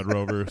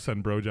Rover,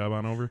 send bro job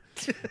on over.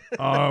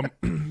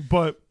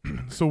 But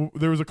so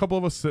there was a couple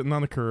of us sitting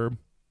on the curb,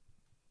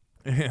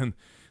 and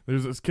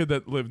there's this kid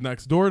that lived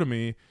next door to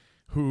me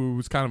who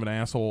was kind of an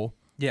asshole.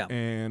 Yeah.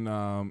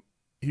 And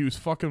he was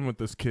fucking with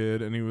this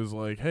kid, and he was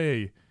like,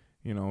 hey,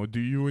 do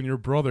you and your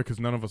brother, because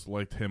none of us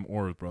liked him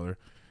or his brother,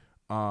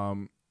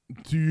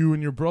 do you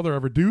and your brother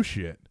ever do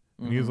shit?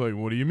 And he's like,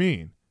 what do you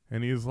mean?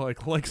 And he's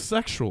like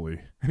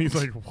sexually. And he's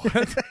like,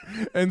 what?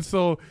 And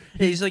so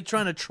he's like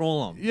trying to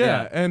troll him.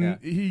 Yeah, and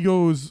he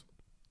goes,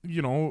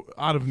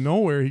 out of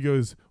nowhere, he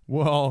goes,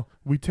 well,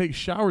 we take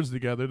showers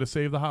together to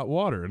save the hot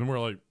water. And we're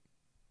like,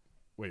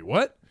 wait,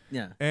 what?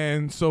 Yeah.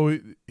 And so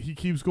he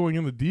keeps going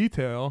into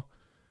detail,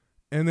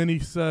 and then he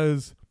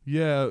says,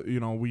 yeah,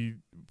 we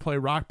play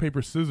rock,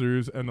 paper,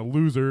 scissors, and the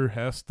loser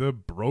has to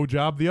bro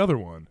job the other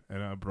one.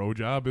 And a bro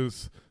job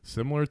is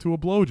similar to a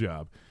blow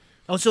job.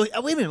 Oh, so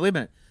wait a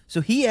minute.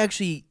 So he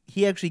actually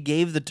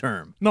gave the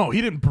term. No,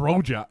 he didn't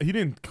bro job. He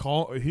didn't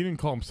call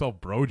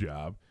himself bro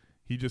job.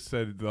 He just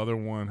said the other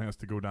one has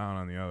to go down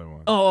on the other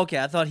one. Oh, okay.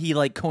 I thought he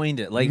coined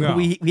it. Like No.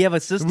 we have a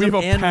system. We have a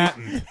and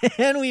patent.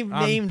 and we've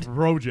On named.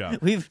 bro job.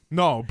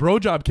 No, bro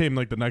job came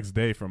like the next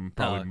day from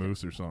probably okay.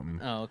 Moose or something.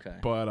 Oh, okay.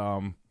 But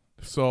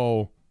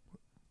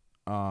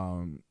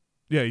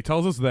yeah, he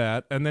tells us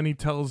that, and then he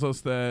tells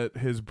us that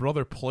his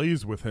brother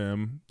plays with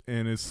him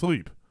in his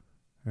sleep,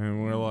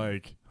 and we're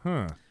like,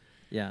 huh.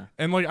 Yeah.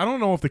 And I don't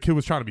know if the kid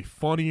was trying to be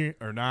funny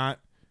or not,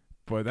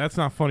 but that's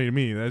not funny to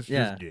me. That's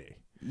just gay.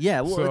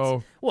 Yeah,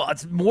 well,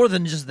 it's more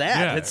than just that.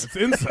 Yeah, it's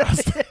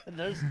incest.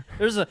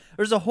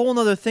 there's a whole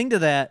other thing to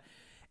that,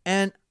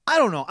 and I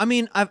don't know. I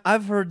mean,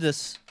 I've heard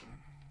this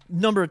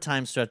number of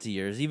times throughout the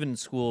years, even in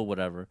school,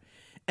 whatever.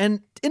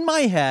 And in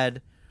my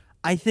head,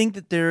 I think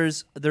that there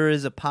is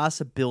a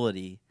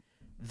possibility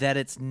that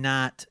it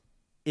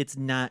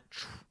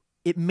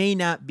may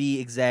not be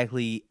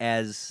exactly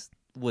as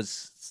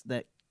was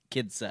that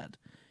kid said.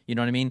 You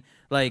know what I mean?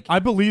 Like, I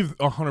believe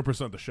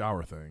 100% the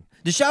shower thing.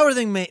 The shower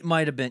thing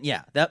might have been,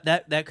 yeah,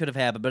 that could have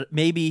happened, but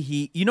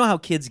maybe you know how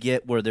kids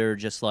get where they're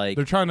just like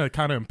they're trying to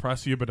kind of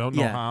impress you, but don't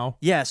know how.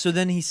 Yeah, so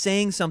then he's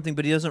saying something,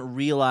 but he doesn't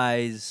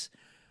realize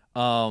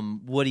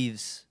what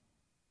he's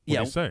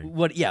saying.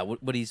 What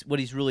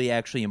he's really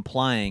actually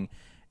implying,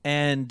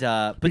 and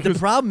but the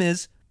problem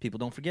is people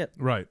don't forget.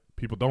 Right,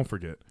 people don't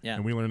forget. Yeah,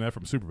 and we learned that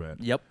from Superbad.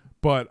 Yep.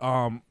 But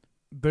I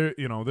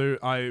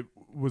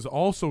was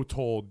also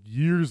told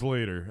years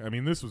later. I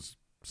mean, this was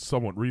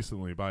somewhat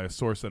recently by a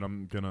source that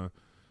I'm gonna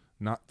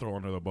not throw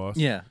under the bus.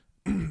 Yeah.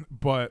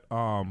 But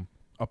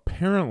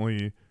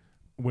apparently,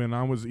 when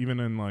I was even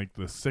in like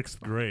the 6th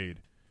grade,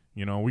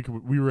 we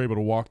were able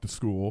to walk to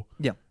school.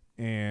 Yeah.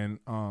 And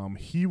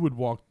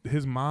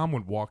his mom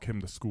would walk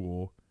him to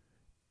school,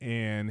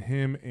 and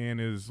him and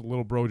his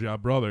little bro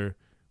job brother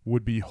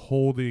would be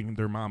holding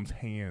their mom's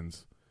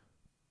hands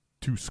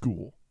to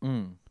school.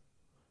 Mm.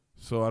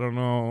 So I don't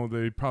know.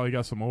 They probably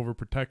got some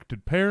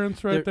overprotected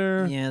parents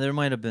there. Yeah, there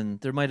might have been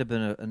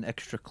an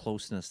extra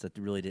closeness that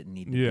really didn't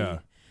need to be. Yeah.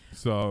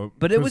 So,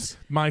 but it was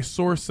my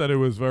source said it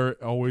was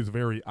always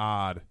very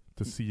odd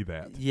to see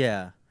that.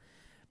 Yeah,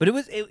 but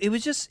it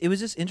was just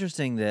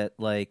interesting that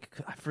like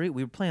I forget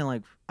we were playing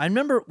like I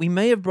remember we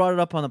may have brought it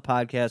up on the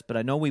podcast, but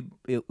I know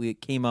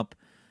it came up.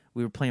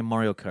 We were playing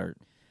Mario Kart,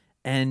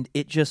 and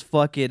it just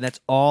fucking that's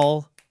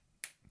all.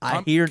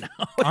 I hear now.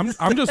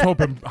 I'm just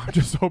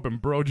hoping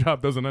Bro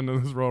Job doesn't end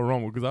in this Royal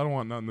Rumble because I don't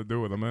want nothing to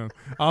do with him, man.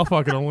 I'll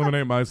fucking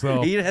eliminate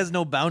myself. He has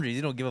no boundaries.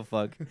 He don't give a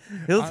fuck.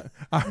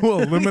 I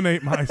will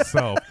eliminate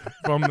myself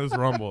from this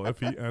Rumble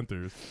if he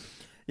enters.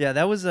 Yeah,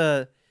 that was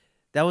I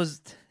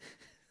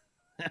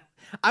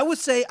will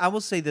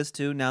say this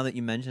too. Now that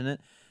you mention it,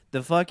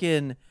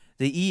 the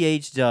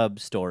EH-Dub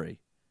story.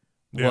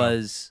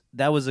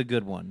 That was a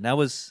good one. That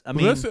was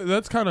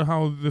that's kind of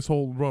how this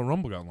whole Royal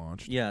Rumble got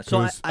launched. Yeah,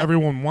 so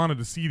everyone wanted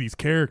to see these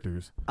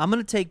characters. I'm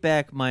gonna take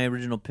back my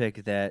original pick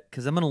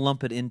because I'm gonna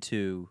lump it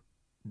into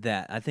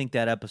that. I think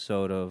that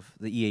episode of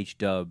the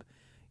EH-Dub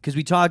because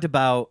we talked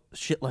about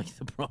shit like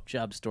the Bro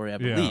Job story. I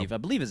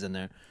believe is in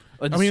there.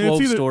 Or the Swole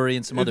story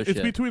and some other shit.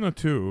 It's between the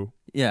two.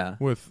 Yeah,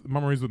 with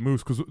Memories with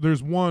Moose because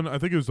there's one. I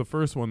think it was the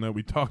first one that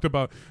we talked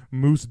about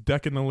Moose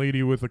decking the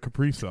lady with a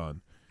Capri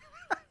Sun,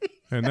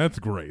 and that's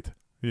great.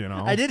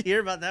 I did hear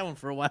about that one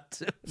for a while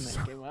too when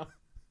that came out.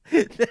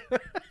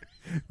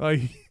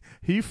 Like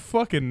he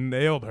fucking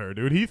nailed her,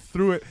 dude. He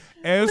threw it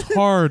as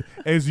hard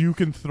as you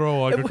can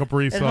throw like a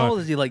Capri Sun. And how old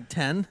is he? Like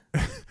 10?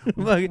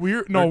 We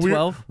were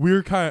 12. We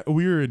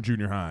were in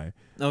junior high.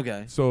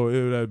 Okay, so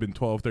it would have been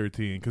 12,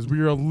 13 because we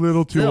were a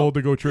little too old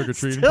to go trick or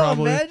treating.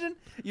 Probably. Imagine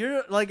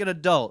you're like an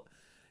adult.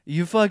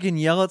 You fucking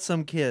yell at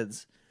some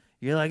kids.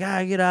 You're like,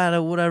 get out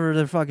of whatever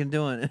they're fucking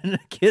doing, and the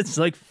kid's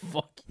like,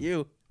 fuck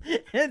you.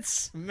 and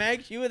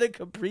smacked you with a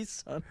Capri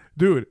Sun.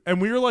 Dude,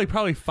 and we were like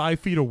probably 5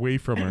 feet away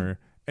from her,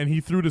 and he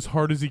threw it as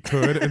hard as he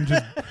could, and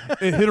just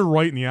it hit her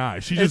right in the eye.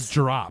 She just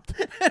dropped.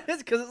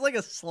 It's because it's like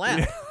a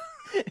slap.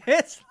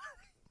 It's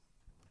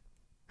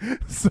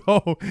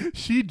So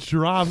she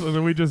drops, and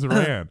then we just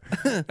ran.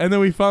 And then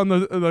we found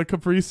the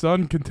Capri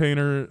Sun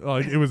container,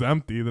 like it was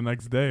empty the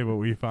next day, but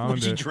we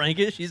found she it. drank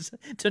it. She's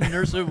to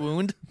nurse her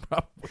wound.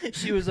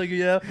 She was like,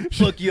 "Yeah,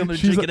 fuck you, I'm gonna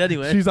drink it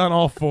anyway." She's on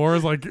all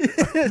fours, like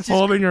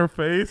holding her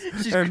face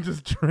and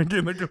just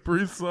drinking the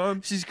Capri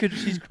Sun. She's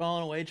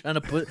crawling away, trying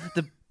to put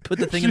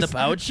the thing in the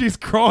pouch. She's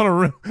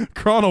crawling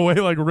away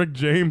like Rick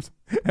James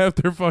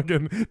after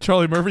fucking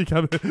Charlie Murphy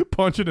kept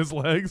punching his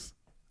legs.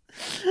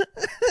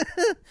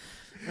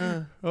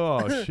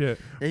 Oh shit!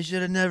 They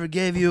should have never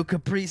gave you a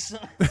Capri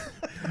Sun.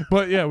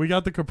 But yeah, we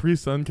got the Capri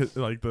Sun,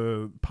 like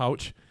the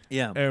pouch.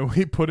 Yeah. And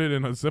we put it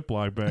in a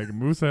Ziploc bag. And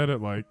Moose had it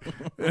like,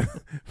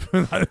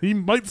 he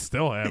might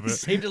still have He it.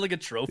 saved it like a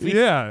trophy.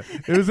 Yeah,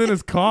 it was in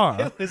his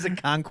car. It was a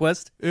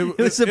conquest. It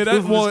was a proof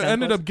of his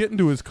ended conquest. up getting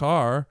to his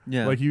car.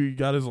 Yeah. Like he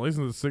got his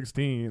license at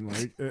 16.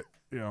 Like,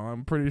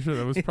 I'm pretty sure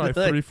that was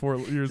probably Like,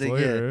 3-4 years Like,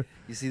 later. yeah,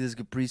 you see this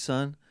Capri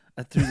Sun?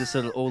 I threw this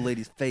at an old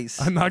lady's face.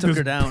 I knocked took this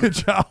her down.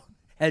 bitch out.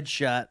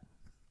 Headshot.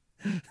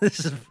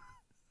 This is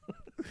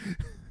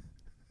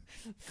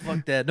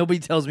fuck that. Nobody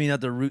tells me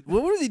not to root.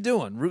 What was he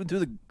doing? Rooting through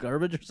the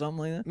garbage or something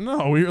like that?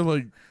 No, we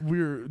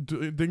were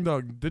ding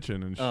dong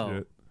ditching and Oh.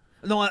 shit.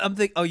 No, I'm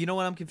thinking. Oh, you know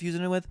what I'm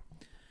confusing it with?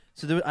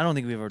 So I don't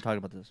think we've ever talked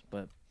about this,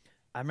 but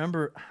I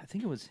remember. I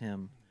think it was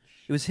him.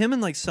 It was him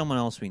and like someone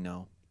else we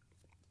know,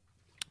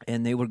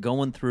 and they were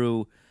going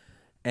through,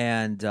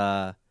 and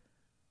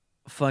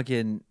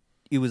fucking.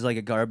 It was like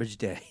a garbage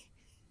day.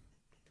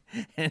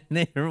 And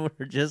they were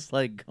just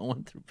like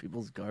going through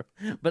people's garbage,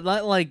 but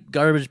not like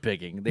garbage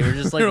picking. They were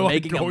just like They're, like,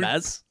 making a going-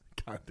 mess.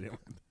 God damn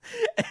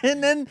it.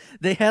 And then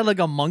they had like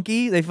a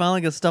monkey. They found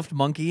like a stuffed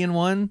monkey in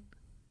one,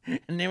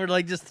 and they were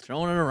like just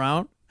throwing it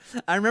around.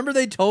 I remember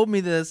they told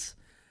me this.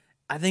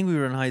 I think we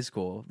were in high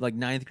school, like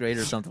 9th grade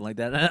or something like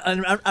that.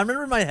 And I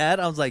remember in my head,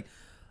 I was like,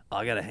 oh,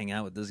 I gotta hang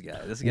out with this guy.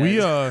 This guy,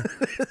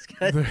 this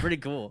guy's pretty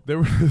cool. There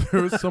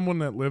was someone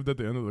that lived at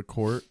the end of the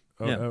court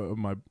of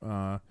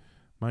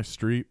my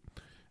street,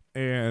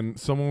 and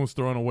someone was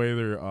throwing away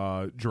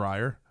their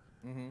dryer,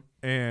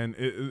 and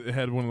it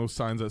had one of those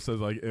signs that says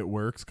like "It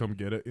works, come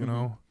get it," you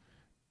know.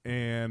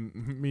 And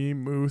me,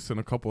 Moose, and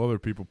a couple other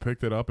people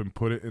picked it up and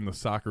put it in the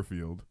soccer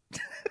field.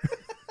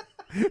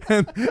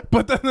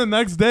 But then the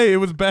next day, it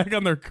was back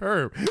on their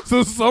curb,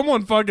 so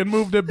someone fucking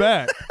moved it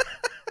back.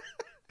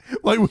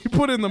 Like we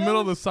put it in the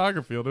middle of the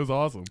soccer field. It was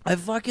awesome. I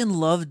fucking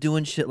love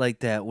doing shit like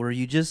that where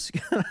you just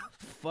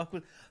fuck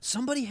with.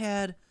 Somebody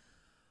had,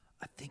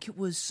 I think it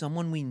was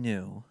someone we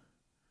knew.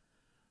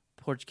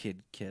 Porch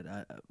kid.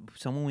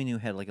 Someone we knew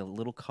had like a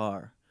little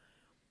car,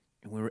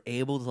 and we were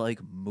able to like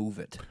move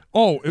it.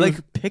 Oh, it like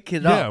was, pick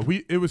it yeah, up.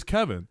 it was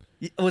Kevin.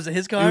 Was it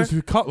his It car? was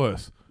his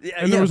Cutlass. Yeah,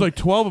 And there yeah. was like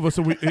 12 of us,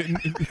 and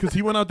because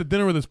he went out to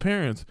dinner with his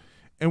parents,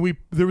 and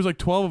there was like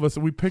 12 of us,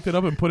 and we picked it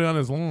up and put it on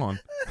his lawn.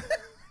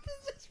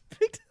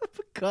 Picked up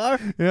a car.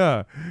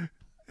 Yeah.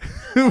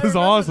 It was remember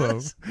awesome.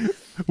 this.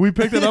 We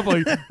picked it up,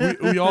 like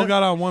we all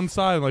got on one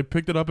side, like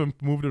picked it up and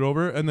moved it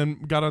over, and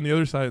then got on the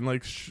other side and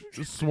like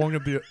swung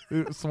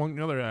the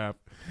other half.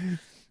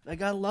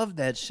 Like I love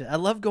that shit. I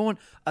love going.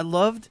 I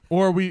loved.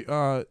 Or we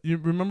you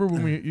remember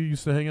when you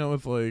used to hang out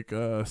with like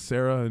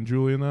Sarah and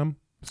Julie and them?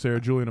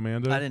 Sarah, Julie, and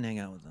Amanda? I didn't hang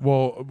out with them.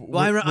 Well,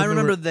 I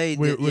remember they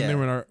did, when yeah. they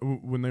were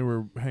when they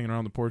were hanging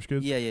around the Porch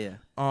Kids. Yeah.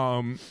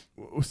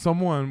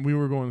 We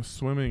were going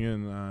swimming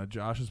in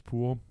Josh's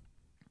pool.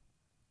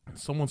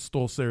 Someone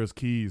stole Sarah's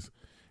keys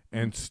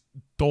and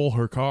stole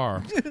her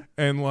car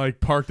and like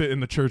parked it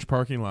in the church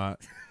parking lot.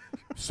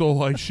 So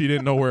like she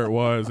didn't know where it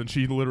was, and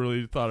she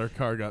literally thought her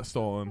car got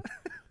stolen.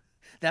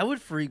 That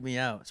would freak me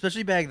out,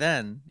 especially back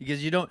then,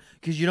 because you don't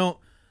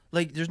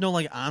like. There's no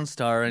like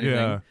OnStar or anything.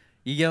 Yeah.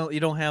 You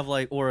don't have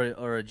like or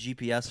a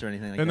GPS or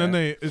anything like And that.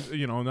 then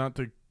they, not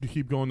to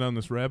keep going down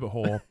this rabbit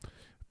hole,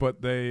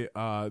 but they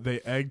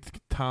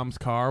egged Tom's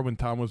car when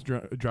Tom was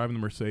driving the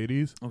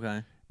Mercedes.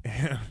 Okay.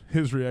 And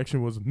his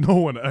reaction was, no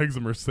one eggs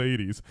a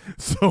Mercedes.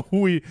 So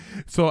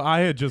I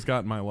had just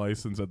gotten my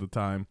license at the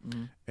time.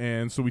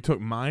 And so we took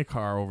my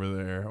car over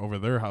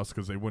their house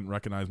because they wouldn't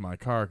recognize my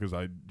car because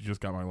I just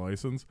got my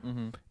license.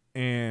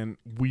 And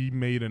we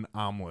made an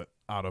omelet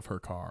out of her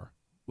car.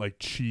 Like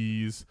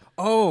cheese.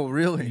 Oh,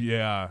 really?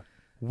 Yeah.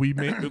 We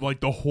made, like,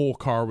 the whole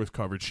car was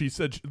covered. She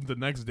said the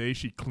next day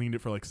she cleaned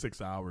it for like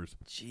 6 hours.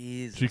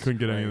 Jesus. She couldn't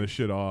get any of the Christ.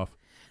 shit off.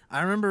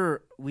 I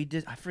remember we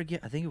did. I forget.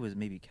 I think it was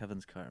maybe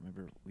Kevin's car. I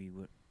remember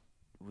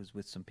was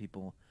with some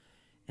people,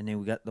 and then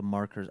we got the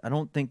markers. I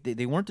don't think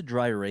they weren't the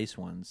dry erase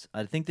ones.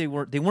 I think they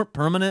weren't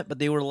permanent, but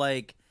they were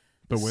like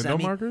The window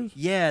markers?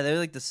 Yeah, they were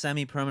like the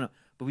semi-permanent.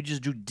 But we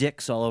just drew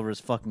dicks all over his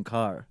fucking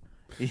car.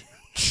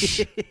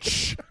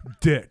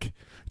 Dick.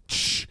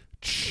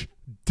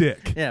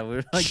 Dick. Yeah, we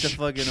were like the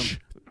fucking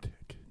Dick.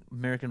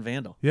 American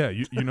Vandal. Yeah,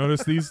 you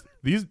notice these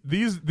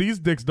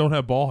dicks don't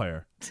have ball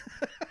hair.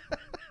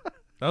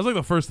 That was like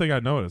the first thing I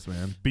noticed,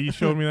 man. B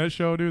showed me that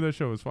show, dude. That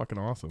show was fucking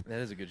awesome. That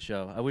is a good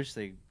show. I wish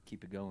they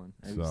keep it going.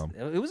 It So.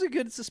 was a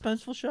good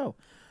suspenseful show.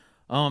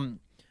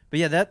 But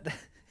yeah, that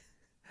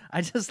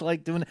I just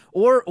like doing it.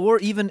 Or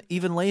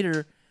even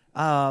later,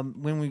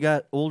 when we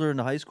got older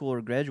into high school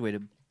or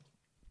graduated,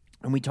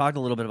 and we talked a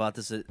little bit about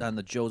this on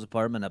the Joe's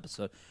Apartment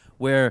episode,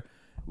 where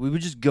we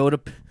would just go to,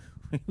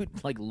 we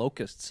would, like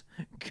locusts,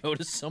 go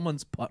to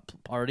someone's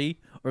party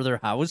or their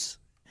house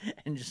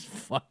and just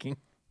fucking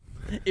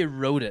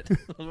erode it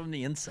from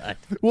the inside.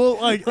 Well,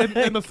 like,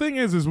 and the thing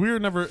is we were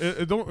never.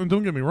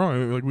 Don't get me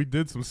wrong. Like, we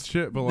did some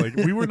shit, but like,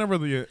 we were never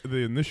the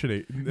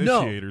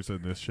initiators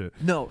in this shit.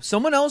 No,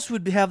 someone else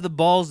would have the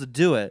balls to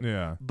do it.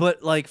 Yeah.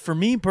 But like for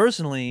me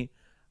personally,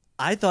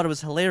 I thought it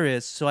was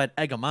hilarious, so I'd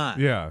egg them on.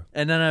 Yeah.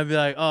 And then I'd be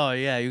like, "Oh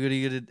yeah, you're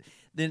gonna."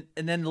 Then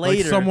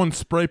later, like someone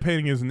spray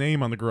painting his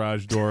name on the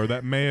garage door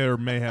that may or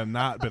may have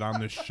not been on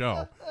this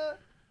show,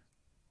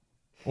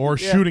 or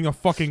shooting a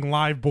fucking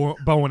live bow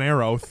and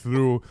arrow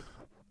through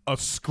a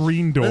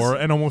screen door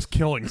and almost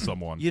killing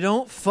someone. You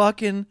don't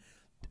fucking.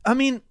 I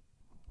mean,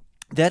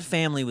 that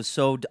family was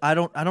so. I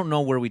don't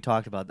know where we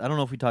talked about. I don't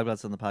know if we talked about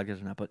this on the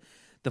podcast or not. But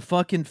the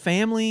fucking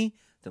family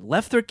that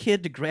left their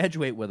kid to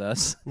graduate with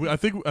us. I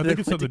think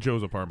it's at the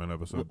Joe's Apartment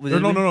episode. Was Or it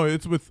no.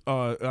 It's with.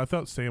 I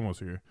thought Sam was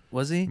here.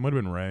 Was he? It might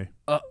have been Ray.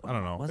 I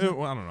don't know. was it?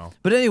 I don't know.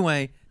 But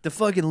anyway, to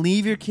fucking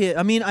leave your kid.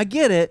 I mean, I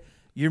get it.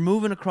 You're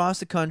moving across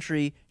the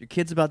country. Your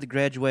kid's about to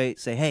graduate.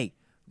 Say, hey,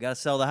 we gotta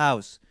sell the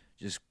house.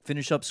 Just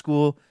finish up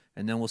school,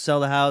 and then we'll sell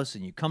the house,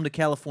 and you come to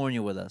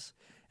California with us.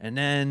 And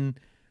then,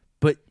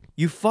 but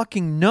you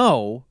fucking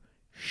know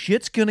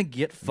shit's gonna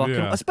get fucking.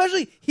 Yeah.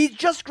 Especially he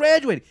just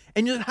graduated,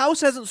 and your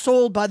house hasn't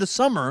sold by the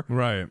summer,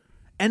 Right.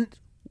 and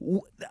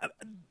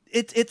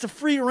it's a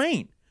free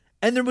reign.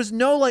 And there was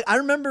no like. I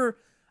remember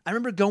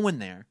going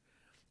there,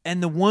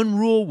 and the one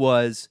rule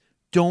was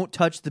don't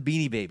touch the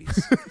Beanie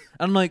Babies.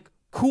 I'm like,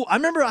 cool. I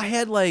remember I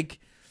had like.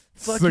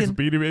 6 Fucking,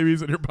 Beanie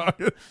Babies in your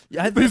pocket.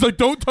 Yeah, He's like,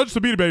 don't touch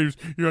the Beanie Babies.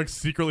 You're like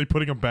secretly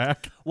putting them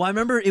back. well, I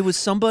remember it was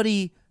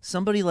somebody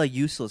like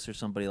Useless or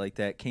somebody like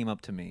that came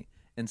up to me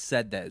and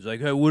said that. It was like,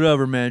 hey,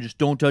 whatever, man, just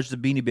don't touch the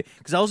Beanie Baby.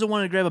 Because I also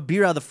wanted to grab a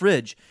beer out of the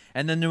fridge,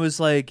 and then there was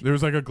like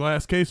a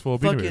glass case full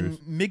of Beanie fucking Babies.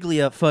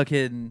 Miglia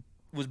fucking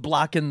was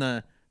blocking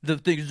the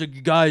thing. It was like,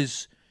 you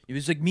guys, it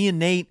was like me and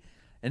Nate,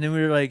 and then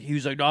we were like, he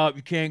was like, no,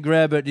 you can't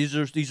grab it. These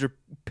are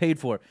paid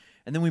for.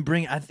 And then we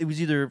bring, it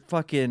was either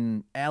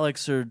fucking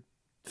Alex or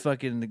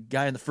fucking the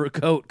guy in the fur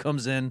coat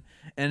comes in,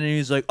 and then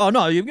he's like, "Oh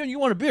no, you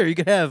want a beer? You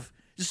could have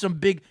just some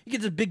big. You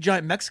get this big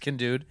giant Mexican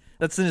dude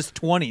that's in his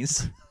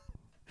 20s."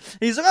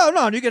 He's like, "Oh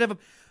no, you could have a,"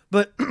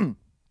 but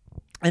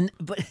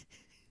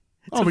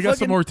Oh, we got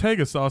some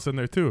Ortega sauce in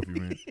there too, if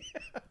you mean.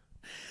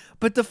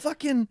 But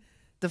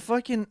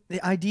the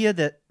idea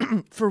that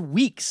for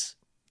weeks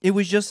it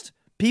was just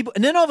people,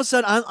 and then all of a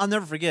sudden I'll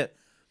never forget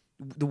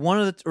one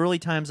of the early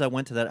times I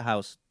went to that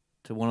house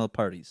to one of the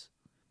parties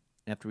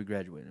after we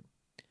graduated.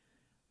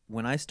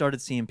 When I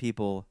started seeing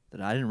people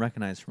that I didn't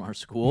recognize from our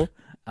school,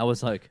 I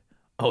was like,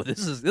 "Oh,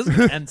 this is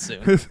gonna end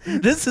soon.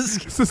 This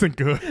isn't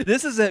good.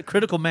 This is at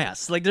critical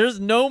mass. Like,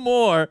 there's no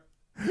more.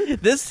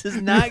 This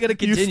is not gonna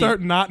continue." You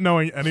start not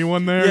knowing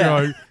anyone there.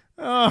 Yeah.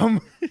 You're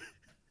like,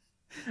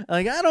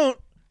 like I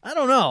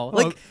don't know.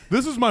 Like,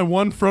 this is my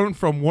one friend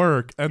from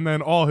work, and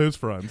then all his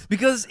friends.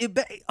 because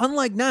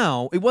unlike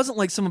now, it wasn't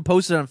like someone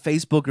posted on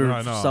Facebook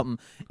or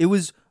something. It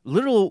was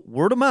literal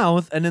word of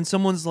mouth, and then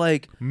someone's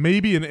like,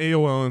 maybe an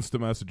AOL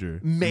Instant Messenger.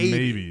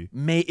 Maybe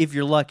if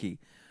you're lucky,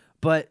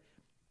 but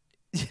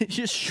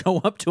just show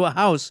up to a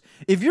house.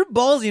 If you're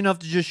ballsy enough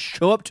to just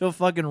show up to a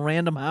fucking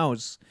random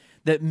house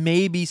that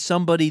may be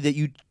somebody that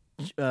you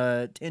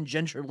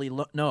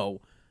tangentially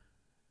know,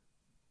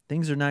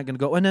 things are not going to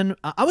go. And then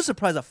I was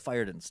surprised a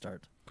fire didn't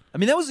start. I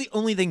mean, that was the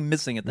only thing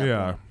missing at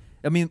that point.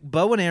 I mean,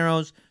 bow and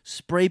arrows,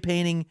 spray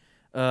painting,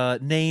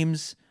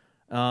 names,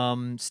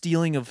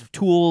 stealing of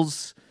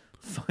tools.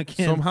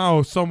 Fucking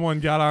somehow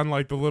someone got on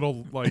like the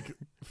little like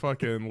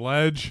fucking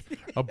ledge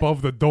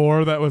above the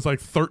door that was like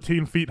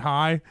 13 feet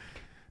high.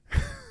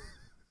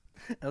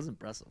 That was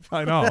impressive.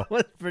 I know. That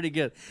was pretty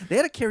good. They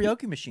had a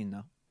karaoke machine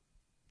though.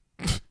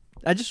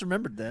 I just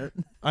remembered that.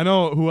 I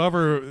know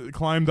whoever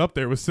climbed up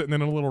there was sitting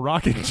in a little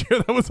rocking chair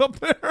that was up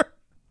there.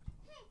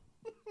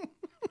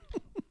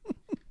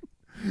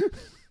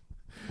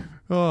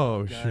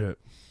 Oh shit.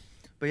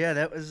 But yeah,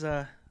 that was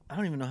I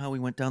don't even know how we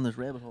went down this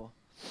rabbit hole.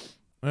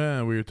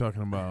 Yeah, we were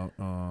talking about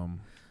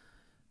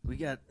We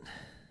got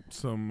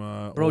some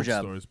bro old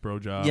job stories, bro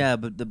job. Yeah,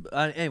 but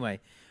anyway.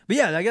 But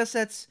yeah, I guess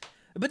that's.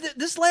 But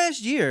this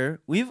last year,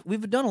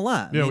 we've done a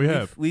lot. Yeah, we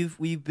have.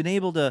 We've been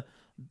able to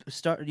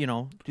start.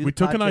 Do we the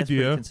took an podcast pretty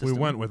idea, we consistently.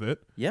 went with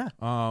it. Yeah.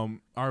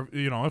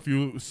 If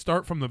you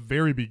start from the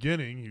very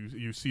beginning,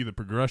 you see the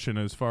progression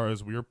as far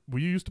as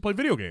we used to play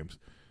video games.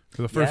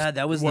 For the first,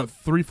 that was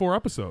 3-4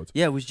 episodes.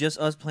 Yeah, it was just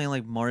us playing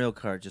like Mario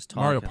Kart, just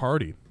talking. Mario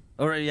Party.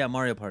 Or yeah,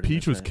 Mario Party.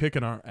 Peach was right.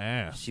 kicking our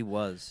ass. She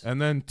was. And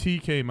then T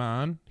came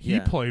on. He Yeah.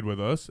 played with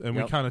us, and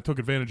we Yep. kind of took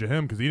advantage of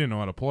him because he didn't know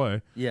how to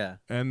play. Yeah.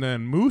 And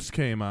then Moose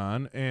came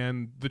on,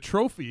 and the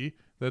trophy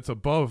that's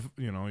above.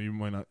 You know,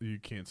 you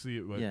can't see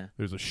it, but Yeah.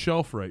 there's a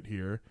shelf right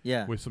here.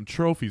 Yeah. With some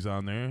trophies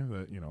on there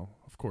that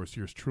of course,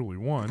 yours truly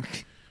won.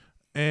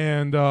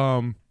 And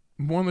one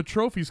of the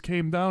trophies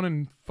came down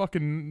and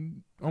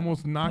fucking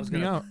almost knocked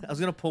me out. I was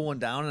gonna pull one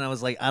down, and I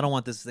was like, I don't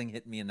want this thing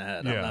hitting me in the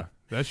head. I'm Yeah, not-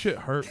 that shit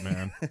hurt,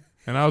 man.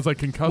 And I was like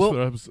concussed Well-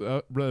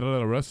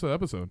 the rest of the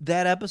episode.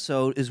 That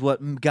episode is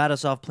what got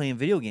us off playing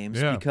video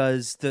games Yeah.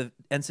 because the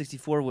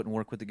N64 wouldn't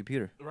work with the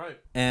computer, Right.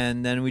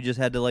 and then we just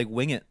had to like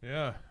wing it.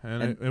 Yeah,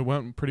 and it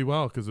went pretty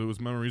well because it was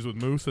Memories with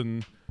Moose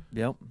and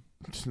Yep.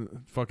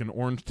 fucking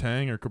Orange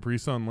Tang or Capri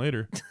Sun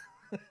later.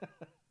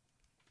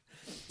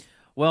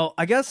 Well,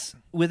 I guess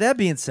with that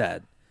being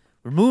said,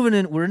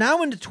 we're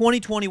now into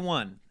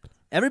 2021.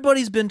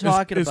 Everybody's been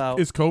talking about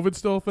Is COVID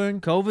still a thing?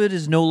 COVID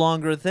is no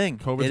longer a thing.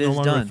 COVID's It no is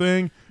longer done. a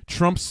thing.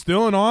 Trump's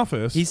still in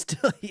office. He's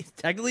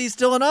technically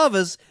still in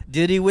office.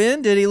 Did he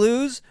win? Did he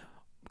lose?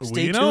 Stay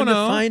We tuned don't to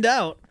know. find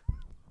out.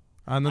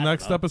 On the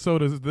next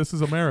episode is This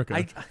Is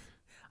America.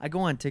 I go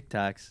on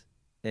TikToks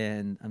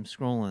and I'm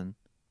scrolling,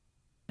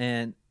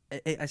 and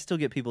I still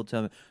get people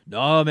telling me,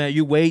 "No, man,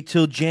 you wait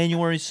till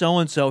January so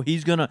and so.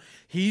 He's gonna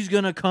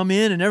come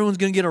in and everyone's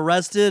gonna get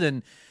arrested."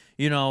 And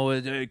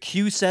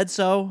Q said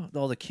so.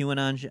 All the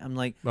QAnon shit. I'm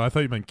like, I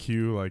thought you meant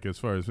Q, like as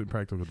far as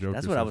Impractical Jokers.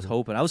 that's what I was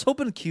hoping. I was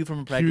hoping Q from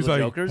Impractical Q's like,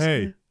 Jokers.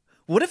 hey,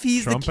 what if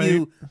he's Trump the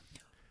Q?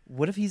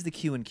 What if he's the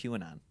Q in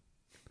QAnon?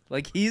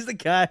 Like he's the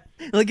guy.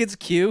 Like it's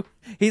Q.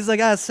 He's like,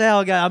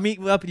 Sal guy. I'll meet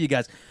up with you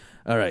guys.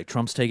 All right,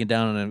 Trump's taking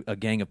down a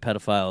gang of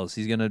pedophiles.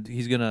 He's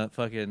gonna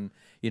fucking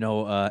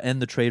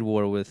end the trade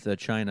war with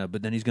China,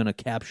 but then he's gonna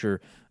capture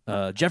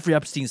Jeffrey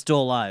Epstein's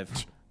still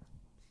alive.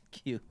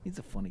 Q. He's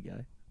a funny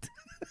guy.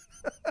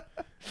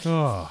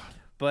 Oh,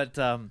 But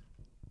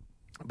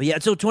yeah.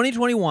 So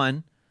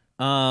 2021.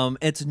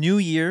 It's new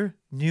year,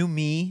 new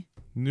me.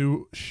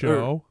 new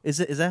show. Is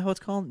that how it's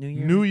called? New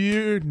year. New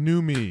year,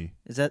 new me.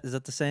 Is that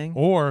the saying?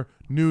 Or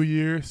New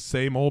Year,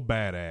 same old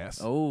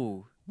badass.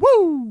 Oh,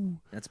 Woo!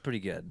 that's pretty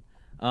good.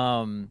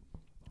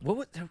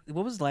 What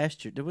was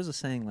last year? There was a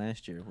saying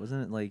last year,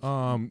 wasn't it? Like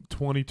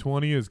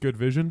 2020 is good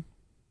vision.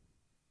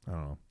 I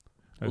don't know.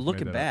 I just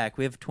looking made that back,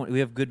 we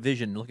have good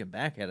vision. Looking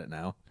back at it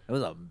now, it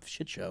was a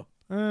shit show.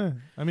 up.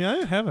 I mean, I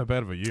didn't have that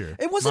bad of a year.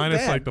 It wasn't minus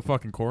bad. like the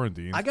fucking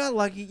quarantine. I got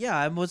lucky. Yeah,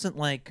 I wasn't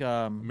like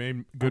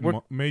made good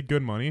worked- made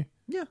good money.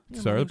 yeah.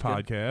 Started the mine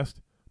was good. podcast.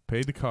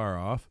 Paid the car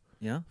off.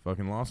 Yeah,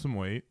 Fucking lost some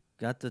weight.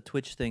 got the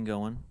Twitch thing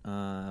going.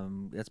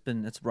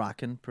 It's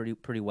rocking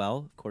pretty well.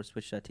 Of course,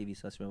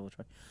 Twitch.tv/. We'll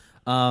try.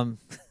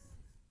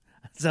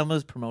 So I'm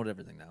gonna promote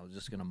everything now. I was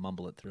just gonna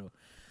mumble it through.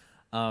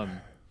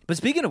 But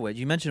speaking of which,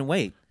 you mentioned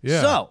weight. Yeah.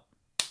 So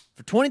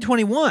for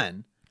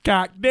 2021.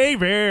 Cock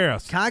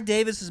Davis. Cog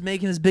Davis is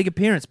making his big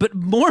appearance, but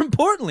more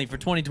importantly for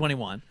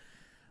 2021,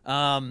 We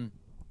kind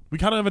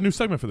of have a new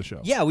segment for the show.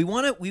 yeah, we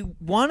want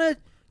to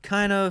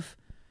kind of,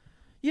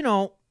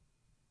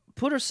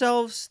 put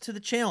ourselves to the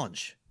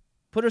challenge,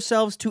 put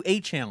ourselves to a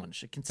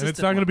challenge, a consistent. And it's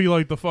not going to be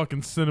like the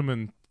fucking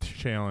cinnamon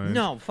challenge.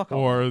 No, fuck off.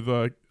 Or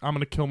the I'm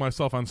going to kill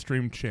myself on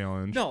stream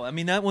challenge. No, I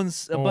mean that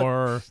one's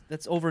Or,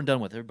 that's over and done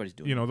with. Everybody's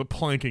doing. the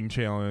planking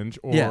challenge.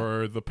 Or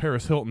Yeah. the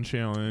Paris Hilton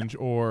challenge.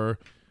 Or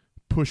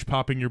push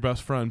popping your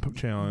best friend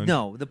challenge.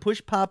 No, the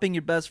push popping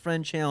your best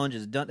friend challenge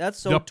is done. That's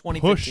so You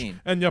 2015.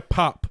 push and you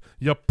pop.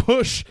 You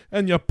push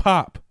and you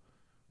pop.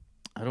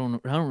 I don't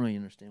really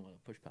understand what a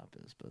push pop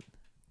is, but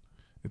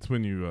It's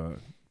when you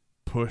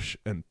push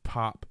and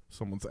pop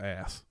someone's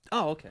ass.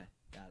 oh, okay,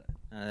 got it.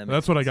 That makes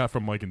That's what I sense. got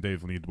from Mike and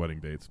Dave's Need Wedding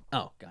Dates.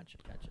 Oh, gotcha.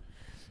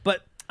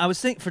 But I was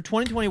thinking for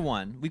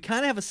 2021, we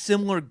kind of have a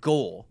similar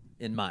goal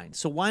in mind.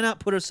 So why not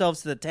put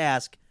ourselves to the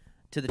task,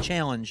 to the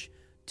challenge,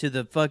 to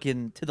the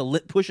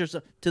push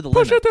yourself to the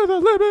Push limit. it to the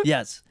limit.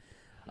 Yes.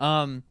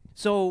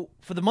 So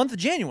for the month of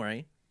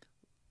January,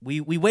 we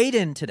weighed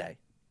in today.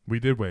 We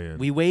did weigh in.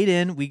 We weighed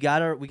in. We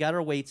got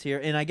our weights here,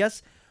 and I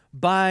guess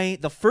by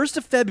the 1st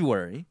of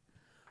February,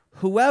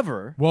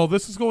 whoever. Well,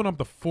 this is going up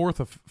the 4th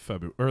of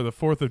February or the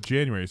 4th of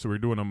January, so we're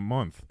doing a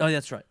month. Oh,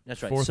 that's right.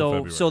 4th of So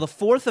February. so the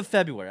 4th of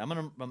February. I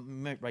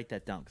might write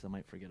that down because I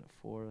might forget it.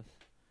 4th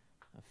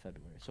of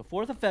February. So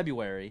 4th of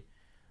February.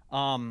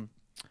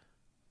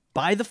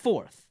 By the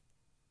 4th,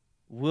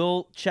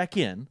 we'll check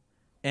in,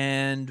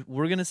 and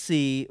we're gonna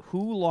see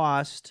who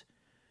lost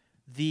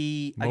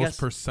the Most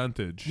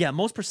percentage.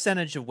 most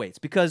percentage of weights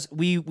because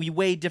we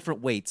weigh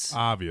different weights.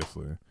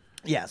 Obviously.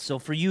 Yeah. So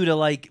for you to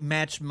like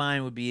match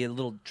mine would be a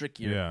little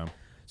trickier. Yeah.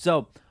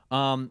 So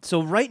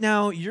right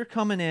now you're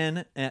coming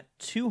in at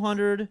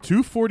 200.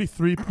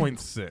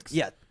 243.6.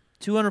 Yeah,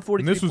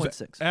 And this was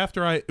 243.6.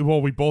 after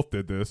we both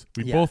did this.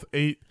 We Yeah. both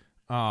ate,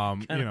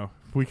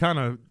 we kind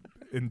of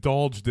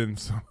indulged in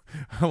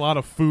a lot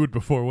of food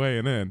before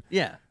weighing in.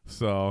 Yeah.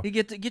 So, You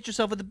get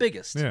yourself at the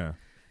biggest. yeah.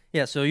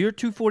 Yeah, so you're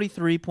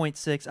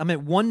 243.6. I'm at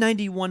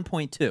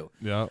 191.2.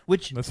 Yeah.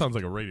 Which That sounds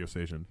like a radio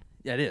station.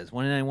 yeah, it is.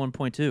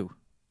 191.2.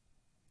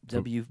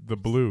 W The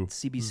blue.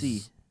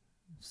 CBC.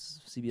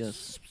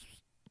 CBS.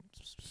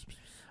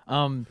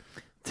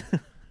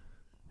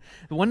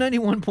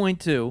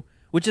 191.2,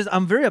 which is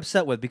I'm very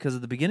upset with because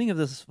at the beginning of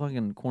this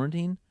fucking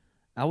quarantine,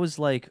 I was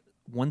like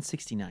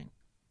 169.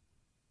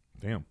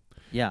 Damn.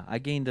 Yeah, I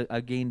gained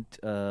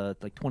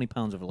like 20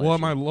 pounds over last Well, at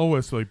year. my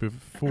lowest, like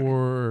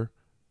before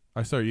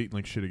I started eating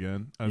like shit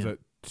again, I was Yeah. at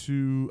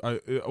 2.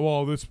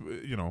 This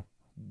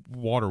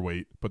water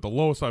weight, but the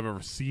lowest I've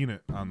ever seen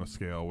it on the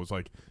scale was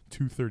like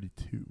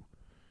 232.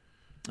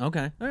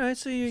 Okay, all right.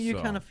 So you're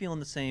So- kind of feeling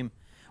the same.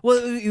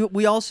 Well,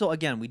 we also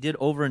we did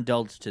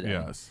overindulge today.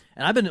 Yes,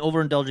 And I've been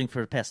overindulging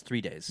for the past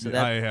 3 days. So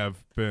that I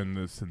have been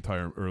this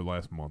entire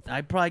last month.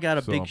 I probably got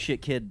a So- big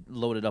shit kid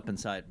loaded up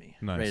inside me,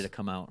 Nice. ready to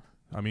come out.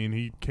 I mean,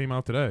 he came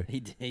out today. He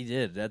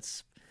did.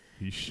 That's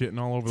He's shitting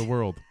all over the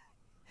world.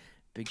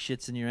 big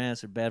shits in your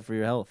ass are bad for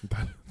your health.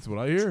 That's what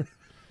I hear.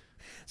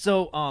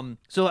 So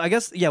I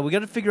guess we got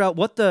to figure out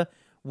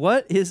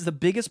what is the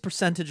biggest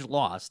percentage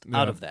lost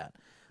out Yeah. of that.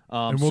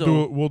 And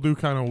we'll do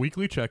kind of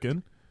weekly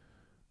check-in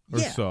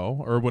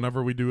or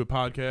whenever we do a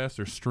podcast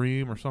or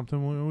stream or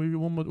something,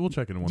 we'll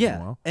check in once in a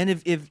while. And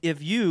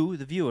if you,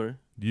 the viewer,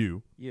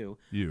 You want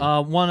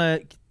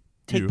to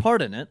take You.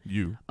 part in it,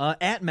 you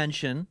at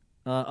mention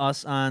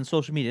us on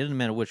social media. It doesn't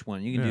matter which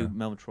one. You can Yeah. do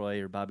Melvin Troy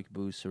or Bobby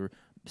Caboose or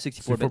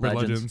 64 64-bit Bit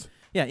Legends. Legends.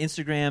 Yeah,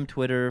 Instagram,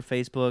 Twitter,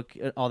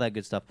 Facebook, all that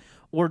good stuff.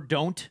 Or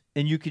don't,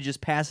 and you could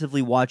just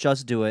passively watch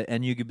us do it,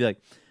 and you could be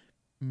like,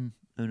 I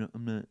don't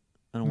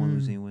want to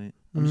lose any weight.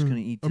 I'm just gonna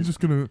eat this.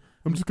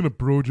 I'm just gonna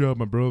bro job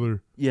my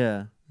brother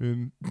Yeah,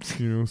 and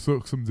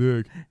suck some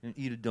dick. and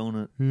eat a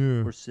donut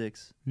Yeah, or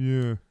 6.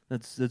 yeah.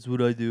 That's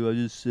what I do. I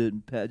just sit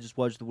and just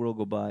watch the world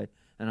go by,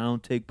 and I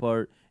don't take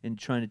part in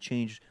trying to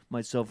change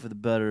myself for the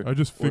better. I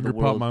just or the finger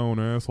pop world. my own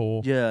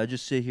asshole. Yeah, I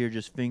just sit here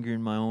just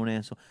fingering my own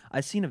asshole.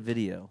 I seen a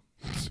video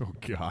Oh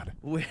God,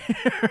 where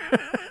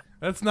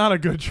that's not a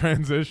good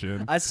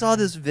transition. I saw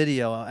this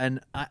video,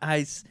 and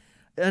I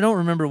don't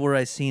remember where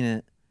I seen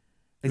it.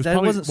 It was Because I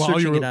probably wasn't while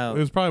searching you were- it out. It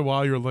was probably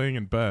while you were laying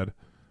in bed.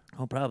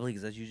 Oh, probably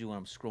because that's usually when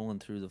I'm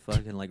scrolling through the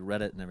fucking like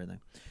Reddit and everything.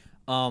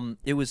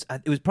 It was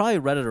probably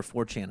Reddit or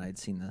 4chan. I'd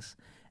seen this,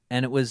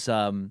 and it was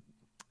some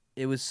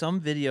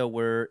video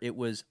where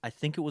I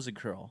think it was a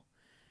girl,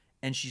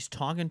 and she's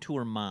talking to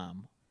her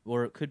mom,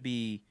 or it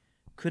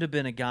could have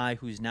been a guy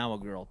who's now a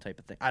girl type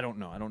of thing. I don't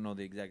know. I don't know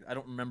the exact. I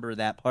don't remember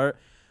that part,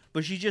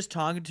 but she's just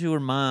talking to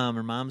her mom.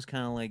 Her mom's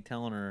kind of like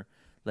telling her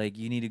like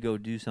you need to go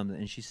do something,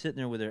 and she's sitting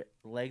there with her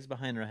legs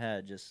behind her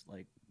head, just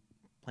like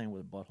playing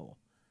with a butthole.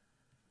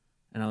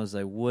 And I was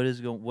like, what is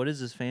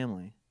this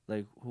family?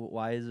 Like,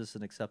 why is this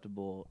an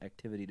acceptable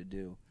activity to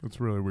do? That's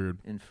really weird.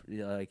 And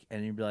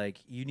he'd be like,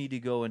 you need to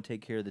go and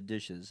take care of the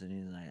dishes. And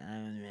he's like,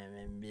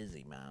 I'm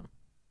busy, mom.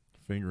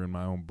 Fingering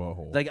my own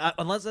butthole. Like,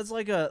 unless that's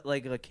like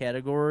a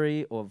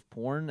category of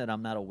porn that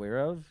I'm not aware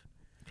of.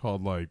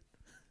 Called like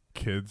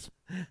kids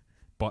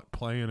butt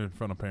playing in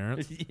front of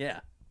parents.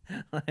 Yeah,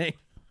 like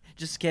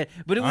just can't.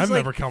 But it was I've like,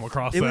 never come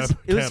across it that was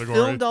it was category.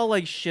 filmed all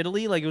like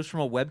shittily, like it was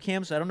from a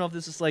webcam. So I don't know if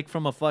this is like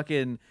from a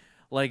fucking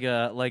like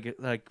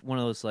one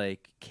of those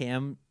like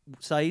cam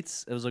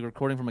sites. It was like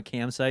recording from a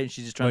cam site, and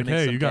she's just trying Like, to make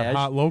hey, some you got cash.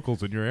 hot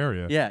locals in your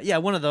area. Yeah,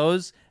 one of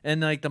those.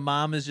 And like the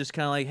mom is just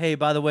kind of like, hey,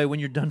 by the way, when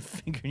you're done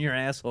fingering your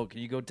asshole,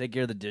 can you go take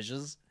care of the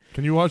dishes?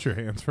 Can you wash your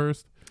hands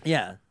first?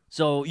 Yeah.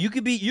 So you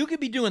could be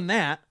doing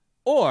that,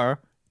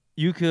 or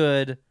you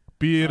could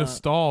Be at a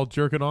stall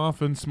jerking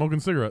off and smoking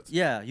cigarettes.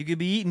 you could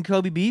be eating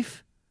Kobe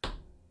beef,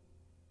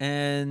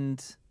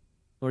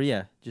 or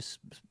just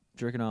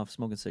jerking off,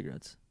 smoking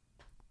cigarettes.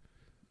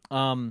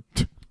 All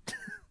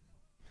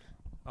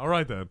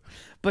right then.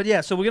 But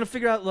yeah, so we're gonna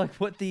figure out like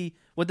what the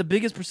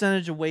biggest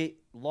percentage of weight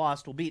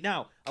lost will be.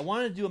 Now, I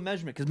wanted to do a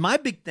measurement because my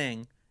big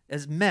thing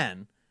as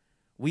men,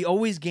 we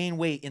always gain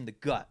weight in the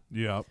gut.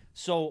 Yeah.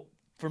 So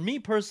for me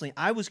personally,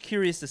 I was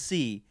curious to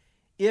see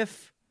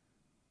if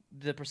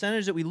the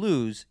percentage that we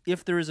lose,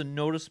 if there is a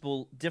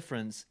noticeable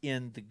difference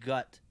in the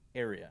gut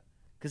area.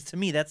 Because to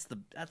me, that's the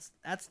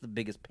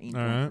biggest pain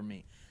point Alright. for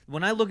me.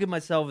 When I look at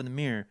myself in the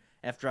mirror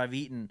after I've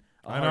eaten,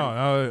 I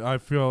know. I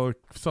feel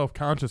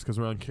self-conscious because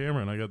we're on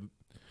camera and I got.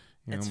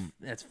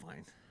 That's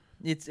fine.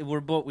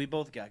 We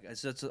both got guys.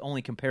 So it's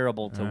only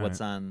comparable to Alright.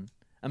 what's on.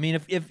 I mean,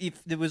 if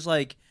it was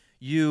like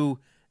you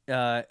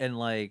and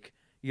like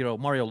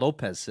Mario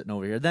Lopez sitting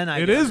over here, then I.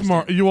 It could is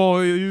understand.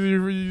 You're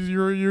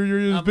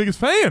his biggest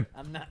fan.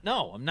 I'm not.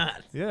 No, I'm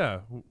not. Yeah.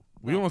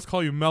 We almost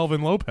call you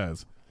Melvin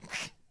Lopez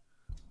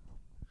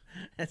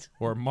That's,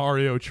 or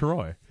Mario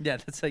Troy. yeah,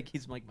 that's like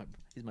he's my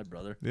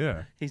brother.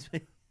 Yeah. He's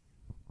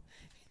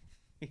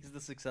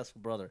the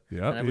successful brother.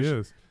 Yeah, And I he wish-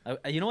 is.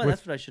 you know what? With-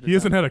 That's what I should have. He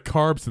hasn't had a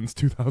carb since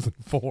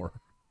 2004.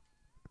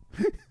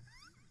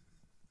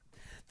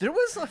 There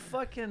was a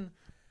fucking.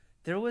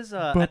 There was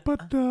a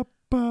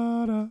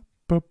Ba-ba-da-ba-da,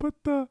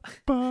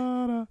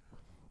 ba-ba-da-ba-da.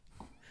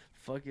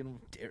 fucking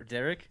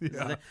Derek. Is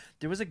Yeah.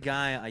 there was a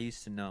guy I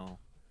used to know.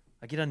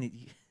 I get on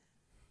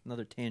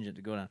another tangent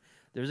to go down.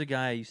 There was a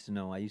guy I used to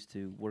know. I used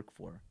to work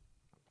for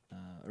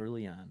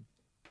early on.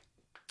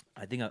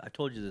 I think I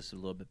told you this a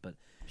little bit, but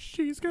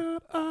She's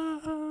got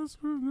eyes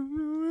from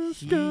the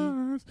he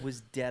skies.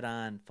 was dead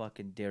on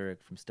fucking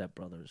Derek from Step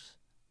Brothers,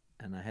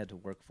 and I had to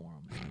work for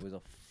him. It was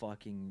a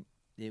fucking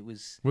It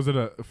was. Was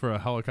it for a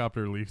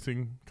helicopter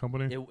leasing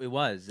company? It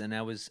was, and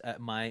that was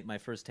my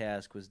first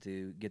task was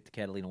to get the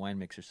Catalina wine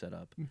mixer set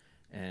up,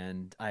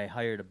 and I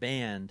hired a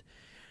band,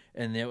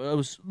 and I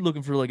was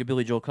looking for like a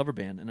Billy Joel cover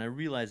band, and I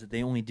realized that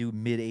they only do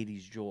mid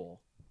 '80s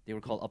Joel. They were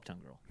called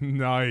Uptown Girl,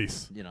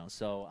 Nice.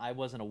 so I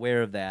wasn't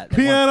aware of that.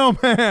 Piano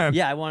Man.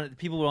 Yeah,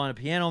 people wanted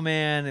a Piano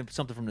Man, and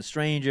something from The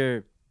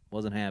Stranger.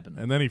 Wasn't happening.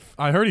 And then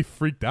I heard he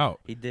freaked out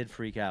He did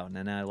freak out, and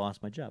then I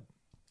lost my job.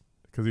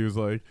 because he was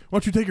like, "Why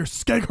don't you take your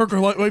skank hooker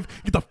wife,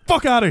 get the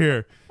fuck out of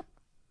here?"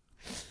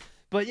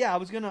 But yeah, I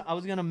was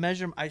gonna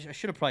measure. I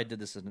should have probably did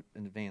this in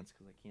advance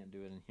because I can't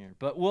do it in here.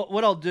 But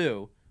what I'll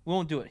do, we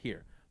won't do it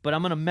here. But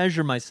I'm gonna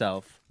measure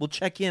myself. We'll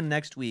check in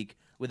next week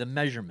with a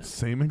measurement.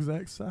 Same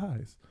exact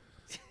size.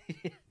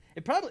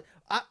 It probably.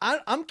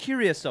 I'm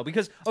curious though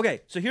because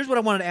okay. So here's what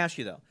I wanted to ask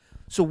you though.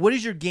 So what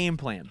is your game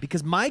plan?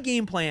 Because my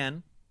game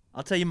plan,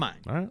 I'll tell you mine.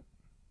 All right.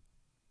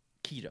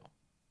 Keto.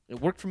 It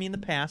worked for me in the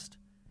past.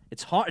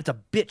 It's hard. It's a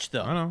bitch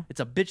though. I know. It's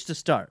a bitch to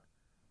start.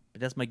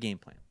 But that's my game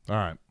plan. All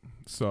right.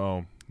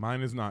 So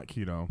mine is not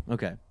keto.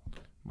 Okay.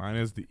 Mine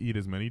is to eat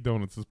as many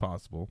donuts as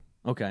possible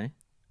Okay.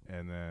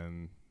 and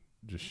then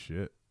just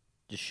shit.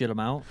 Just shit them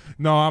out.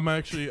 No, I'm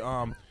actually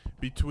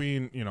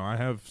between, I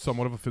have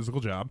somewhat of a physical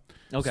job.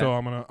 Okay. So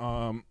I'm going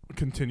to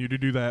continue to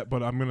do that,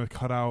 but I'm going to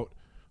cut out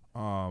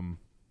the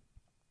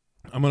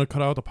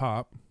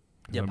pop.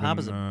 'Cause Yeah, I've pop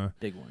been, is a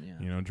big one.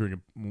 Yeah.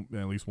 Drinking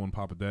at least one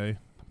pop a day.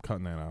 I'm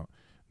cutting that out.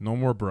 No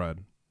more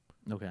bread.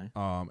 Okay.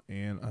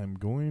 And I'm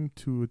going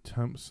to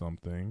attempt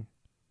something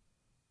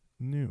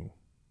new.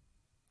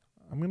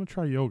 I'm going to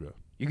try yoga.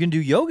 You can do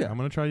yoga. I'm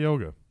going to try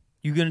yoga.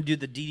 You gonna do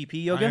the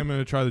DDP yoga? I am going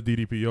to try the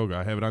DDP yoga.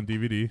 I have it on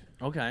DVD,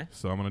 Okay.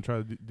 so I'm going to try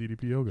the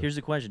DDP yoga. Here's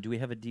the question: do we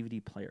have a DVD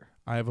player?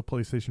 I have a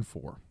PlayStation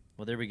 4.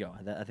 Well, there we go.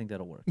 I think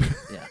that'll work.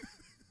 Yeah.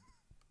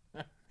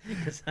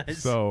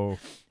 So,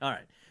 all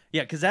right.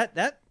 Yeah, because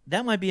that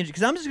might be interesting.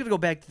 Because I'm just gonna go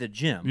back to the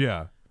gym.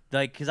 yeah.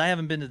 Like, because I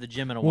haven't been to the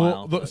gym in a Well,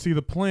 while. but- see,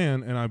 the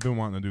plan, and I've been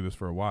wanting to do this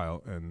for a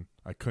while, and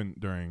I couldn't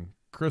during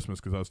Christmas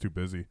because I was too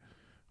busy.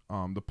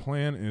 The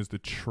plan is to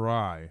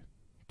try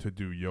to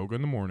do yoga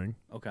in the morning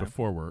Okay.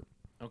 before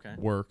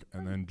work,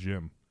 and then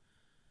gym.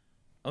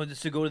 Oh,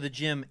 just to go to the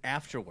gym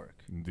after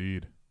work.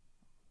 Indeed.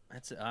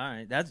 That's all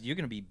right. You're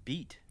gonna be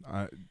beat.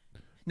 I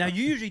Now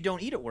you usually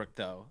don't eat at work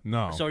though.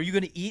 No. So are you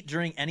gonna eat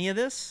during any of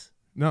this?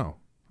 No,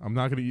 I'm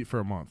not going to eat for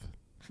a month.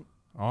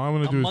 All I'm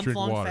going to do is drink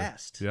month-long water.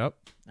 fast. Yep.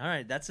 All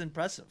right, that's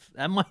impressive.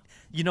 That might.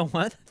 You know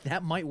what?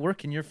 That might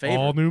work in your favor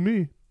All new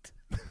me.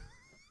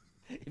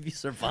 if you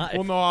survive.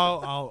 Well,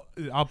 no,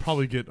 I'll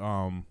probably get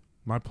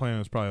my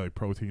plan is probably like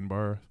protein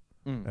bars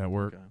at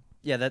work, Okay.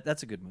 Yeah,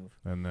 that's a good move.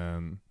 and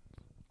then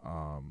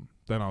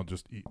I'll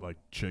just eat like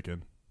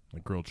chicken,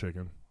 like grilled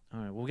chicken. All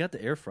right. Well, we got the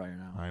air fryer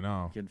now. I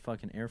know. You can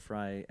fucking air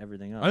fry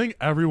everything up. I think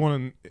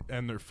everyone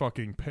and their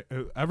fucking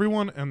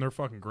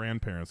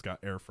grandparents got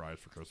air fryers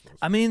for Christmas.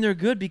 I mean, they're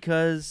good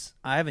because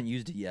I haven't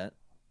used it yet,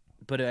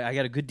 but I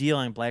got a good deal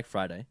on Black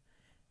Friday,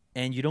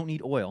 and you don't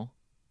need oil.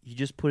 You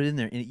just put it in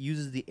there, and it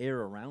uses the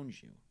air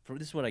around you.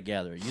 This is what I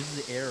gather. It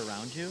uses the air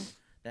around you,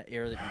 that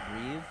air that you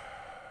breathe,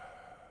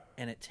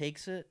 and it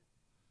takes it,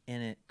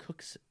 and it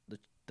cooks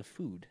the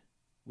food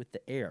with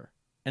the air.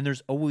 And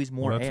there's always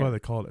more Well, that's air. why they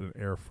call it an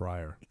air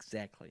fryer.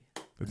 Exactly.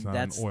 It's And not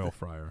that's an oil the-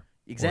 fryer.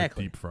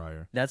 Exactly. Or a deep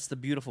fryer. That's the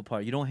beautiful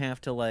part. You don't have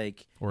to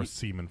Or a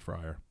semen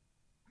fryer.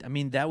 I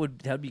mean, that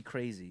would be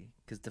crazy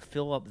because to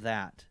fill up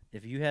that,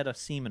 if you had a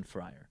semen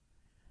fryer,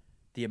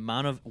 the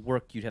amount of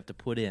work you'd have to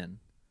put in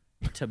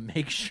to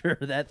make sure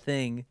that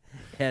thing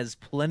has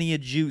plenty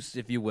of juice,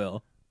 if you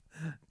will,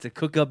 to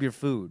cook up your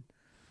food.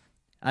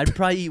 I'd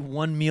probably eat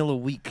one meal a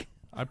week.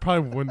 I would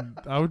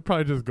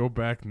probably just go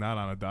back not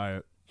on a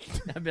diet.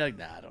 I'd be like,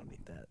 nah, I don't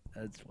need that.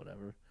 That's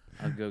whatever.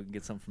 I'll go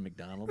get something from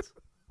McDonald's.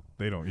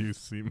 They don't use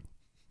semen.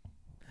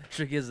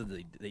 Trick is that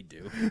they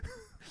do.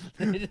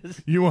 They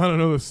just- You want to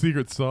know the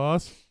secret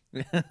sauce?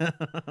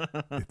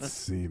 It's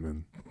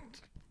semen.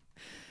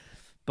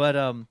 But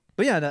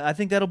yeah, I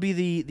think that'll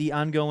be the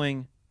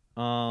ongoing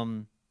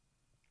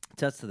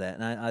test to that,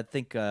 and I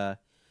think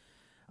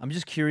I'm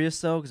just curious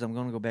though because I'm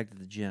going to go back to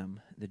the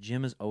gym. The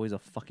gym is always a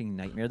fucking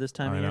nightmare this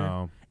time I of year,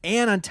 know.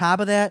 and on top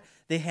of that,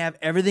 they have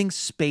everything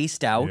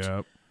spaced out.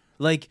 Yep.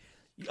 Like,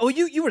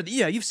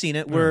 you've seen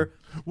it where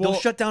Well, they'll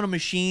shut down a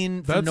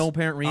machine for no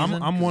apparent reason. I'm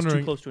 'cause it's wondering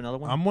too close to another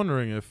one. I'm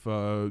wondering if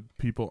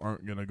people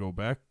aren't gonna go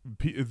back.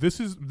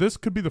 This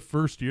could be the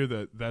first year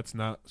that's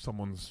not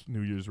someone's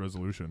New Year's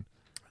resolution.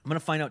 I'm gonna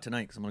find out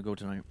tonight because I'm gonna go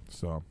tonight.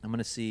 So I'm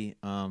gonna see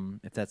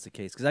if that's the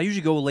case because I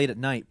usually go late at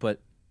night,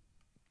 but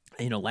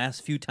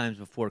last few times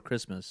before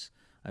Christmas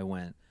I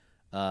went.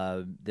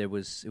 It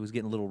was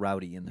getting a little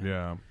rowdy in there.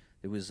 yeah,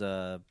 It was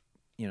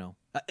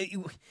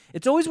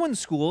it's always when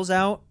school's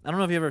out. I don't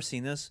know if you've ever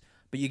seen this,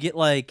 but you get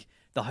like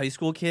the high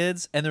school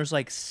kids and there's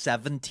like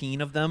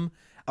 17 of them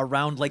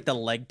around like the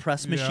leg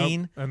press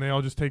machine. Yep. And they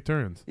all just take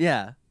turns.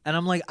 Yeah, and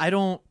I'm like, I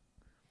don't,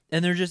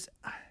 and they're just.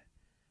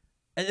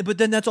 But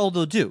then that's all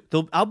they'll do.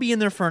 I'll be in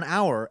there for an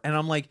hour, and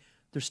I'm like,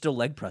 they're still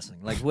leg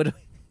pressing. Like,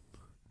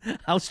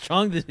 how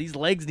strong do these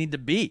legs need to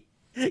be?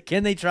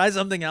 Can they try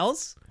something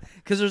else?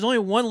 Because there's only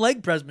one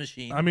leg press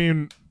machine. I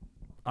mean,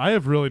 I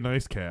have really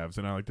nice calves,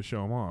 and I like to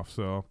show them off.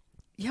 So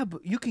yeah,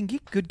 but you can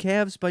get good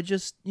calves by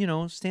just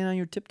standing on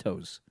your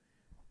tiptoes.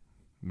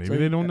 maybe So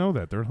they you- don't know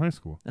that. They're in high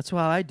school. That's how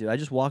I do. I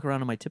just walk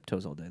around on my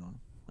tiptoes all day long.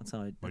 That's how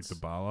I. Like that's- the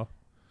Bala.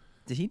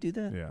 Did he do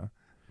that? Yeah.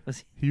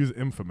 Was He was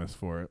infamous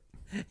for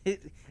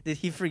it. did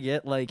he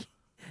forget? Like,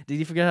 did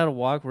he forget how to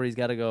walk? Where he's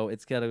got to go?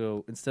 It's got to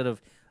go instead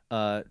of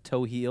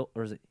toe heel,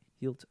 or is it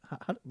heel?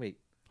 Wait.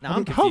 Now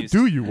I'm How confused.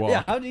 do you walk?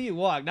 Yeah, how do you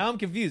walk? Now I'm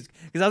confused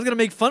because I was gonna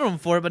make fun of him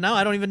for it, but now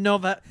I don't even know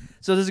if that.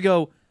 So does it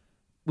go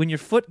when your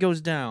foot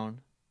goes down?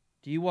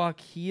 Do you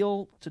walk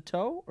heel to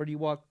toe, or do you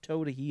walk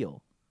toe to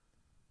heel?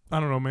 I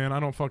don't know, man.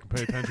 I don't fucking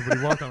pay attention, but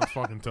he walked on his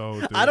fucking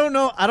toes, dude. I don't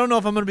know. I don't know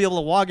if I'm gonna be able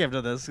to walk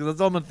after this because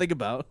that's all I'm gonna think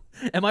about.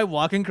 Am I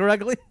walking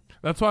correctly?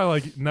 That's why,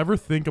 like, never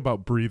think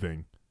about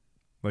breathing.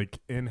 Like,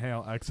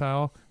 inhale,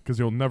 exhale, because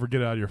you'll never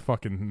get it out of your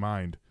fucking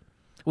mind.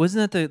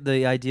 Wasn't that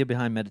the idea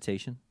behind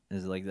meditation?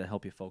 Is like to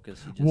help you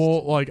focus? You just,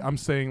 Well, like, I'm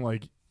saying,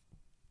 like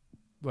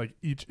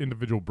each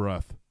individual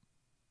breath.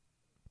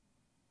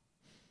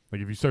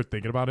 Like, if you start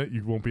thinking about it,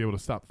 you won't be able to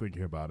stop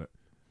thinking about it.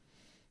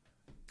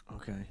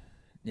 okay,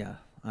 yeah.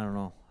 I don't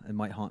know. It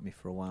might haunt me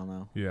for a while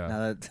now. Yeah. Now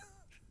that,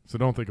 So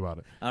don't think about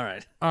it. all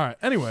right. All right.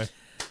 Anyway,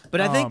 But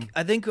I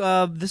think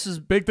this is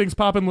big things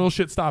popping, little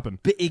shit stopping.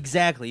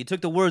 exactly. You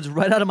took the words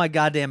right out of my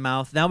goddamn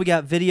mouth. Now we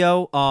got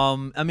video.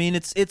 I mean,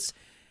 it's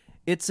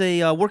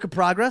a work of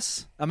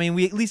progress. I mean,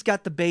 we at least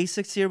got the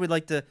basics here. We'd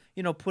like to,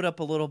 put up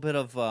a little bit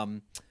of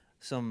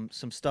some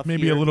stuff.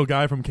 Maybe here. a little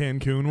guy from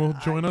Cancun will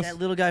join us. That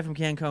little guy from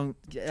Cancun.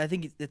 I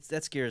think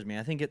that scares me.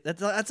 I think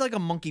that's like a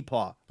monkey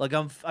paw. Like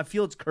I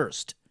feel it's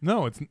cursed.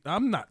 No,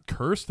 I'm not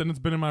cursed, and it's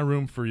been in my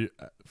room for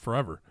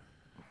forever.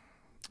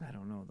 I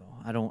don't know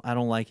though. I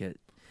don't like it.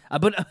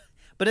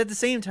 But at the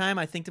same time,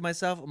 I think to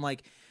myself, I'm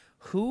like,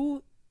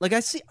 who? Like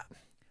I see.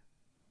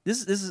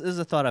 This is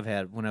a thought I've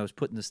had when I was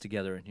putting this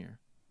together in here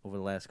over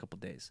the last couple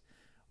of days.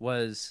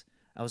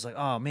 I was like,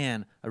 oh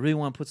man, I really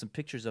want to put some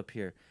pictures up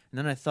here. And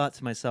then I thought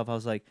to myself, I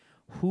was like,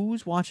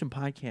 who's watching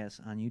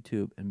podcasts on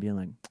YouTube and being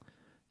like,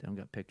 they don't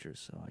got pictures,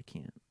 so I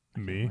can't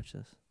Me? watch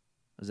this.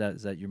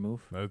 Is that your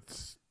move?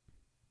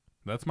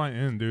 That's my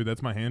end, dude.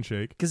 That's my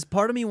handshake. Because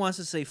part of me wants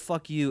to say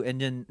fuck you,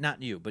 and then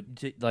not you, but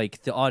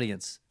like the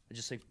audience, I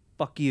just say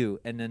fuck you,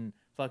 and then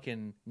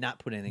fucking not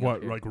put anything. What,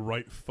 up here. like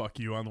write fuck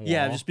you on the wall?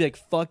 Yeah, just be like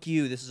fuck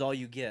you. This is all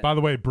you get. By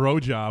the way,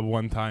 Bro Job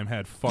one time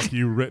had fuck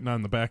you written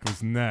on the back of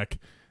his neck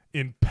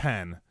in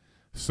pen.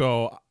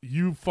 So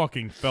you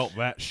fucking felt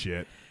that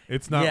shit.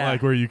 It's not Yeah.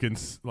 like where you can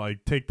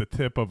like take the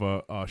tip of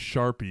a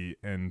Sharpie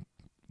and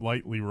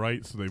lightly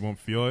write so they won't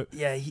feel it.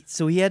 Yeah,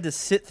 so he had to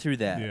sit through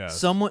that.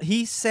 Yes.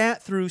 He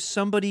sat through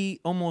somebody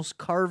almost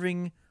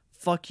carving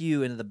 "fuck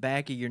you" into the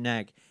back of your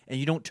neck, and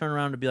you don't turn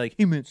around and be like,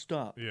 "Hey man,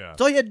 stop." Yeah.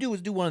 So all you had to do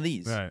was do one of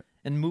these Right.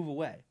 and move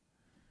away.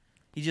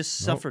 He just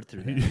suffered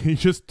through that. He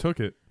just took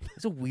it.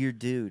 That's a weird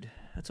dude.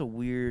 That's a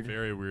weird.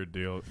 Very weird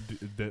deal,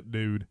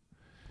 dude.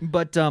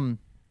 But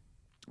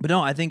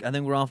no, I think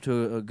we're off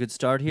to a good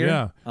start here.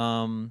 Yeah.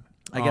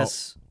 I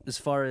guess as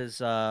far as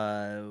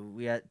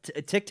we got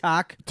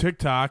TikTok,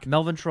 TikTok,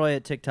 Melvin Troy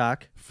at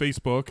TikTok.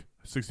 Facebook,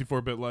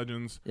 64-Bit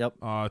Legends. Yep.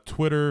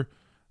 Twitter,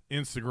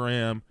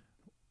 Instagram,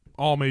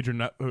 all major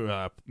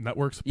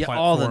networks. Yeah, platforms,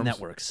 all the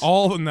networks.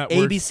 all the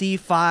networks, ABC,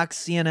 Fox,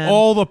 CNN.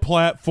 all the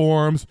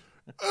platforms,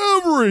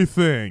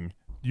 everything.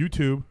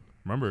 YouTube.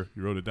 Remember,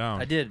 you wrote it down.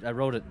 I did. I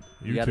wrote it.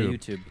 You got a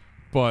YouTube. YouTube.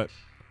 But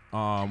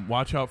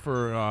watch out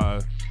for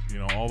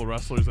all the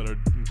wrestlers that are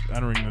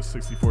entering this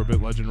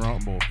 64-Bit Legend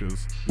Rumble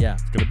because Yeah.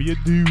 it's gonna be a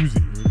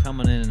doozy. You're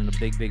coming in a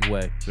big, big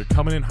way. They're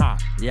coming in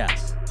hot.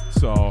 Yes.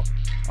 So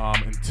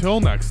until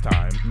next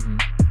time,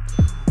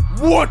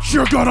 Mm-hmm. what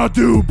you gonna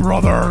do,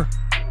 brother?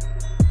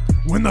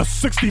 When the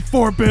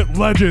 64-Bit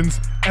Legends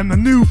and the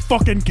new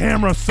fucking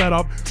camera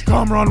setup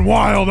come run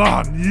wild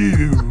on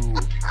you.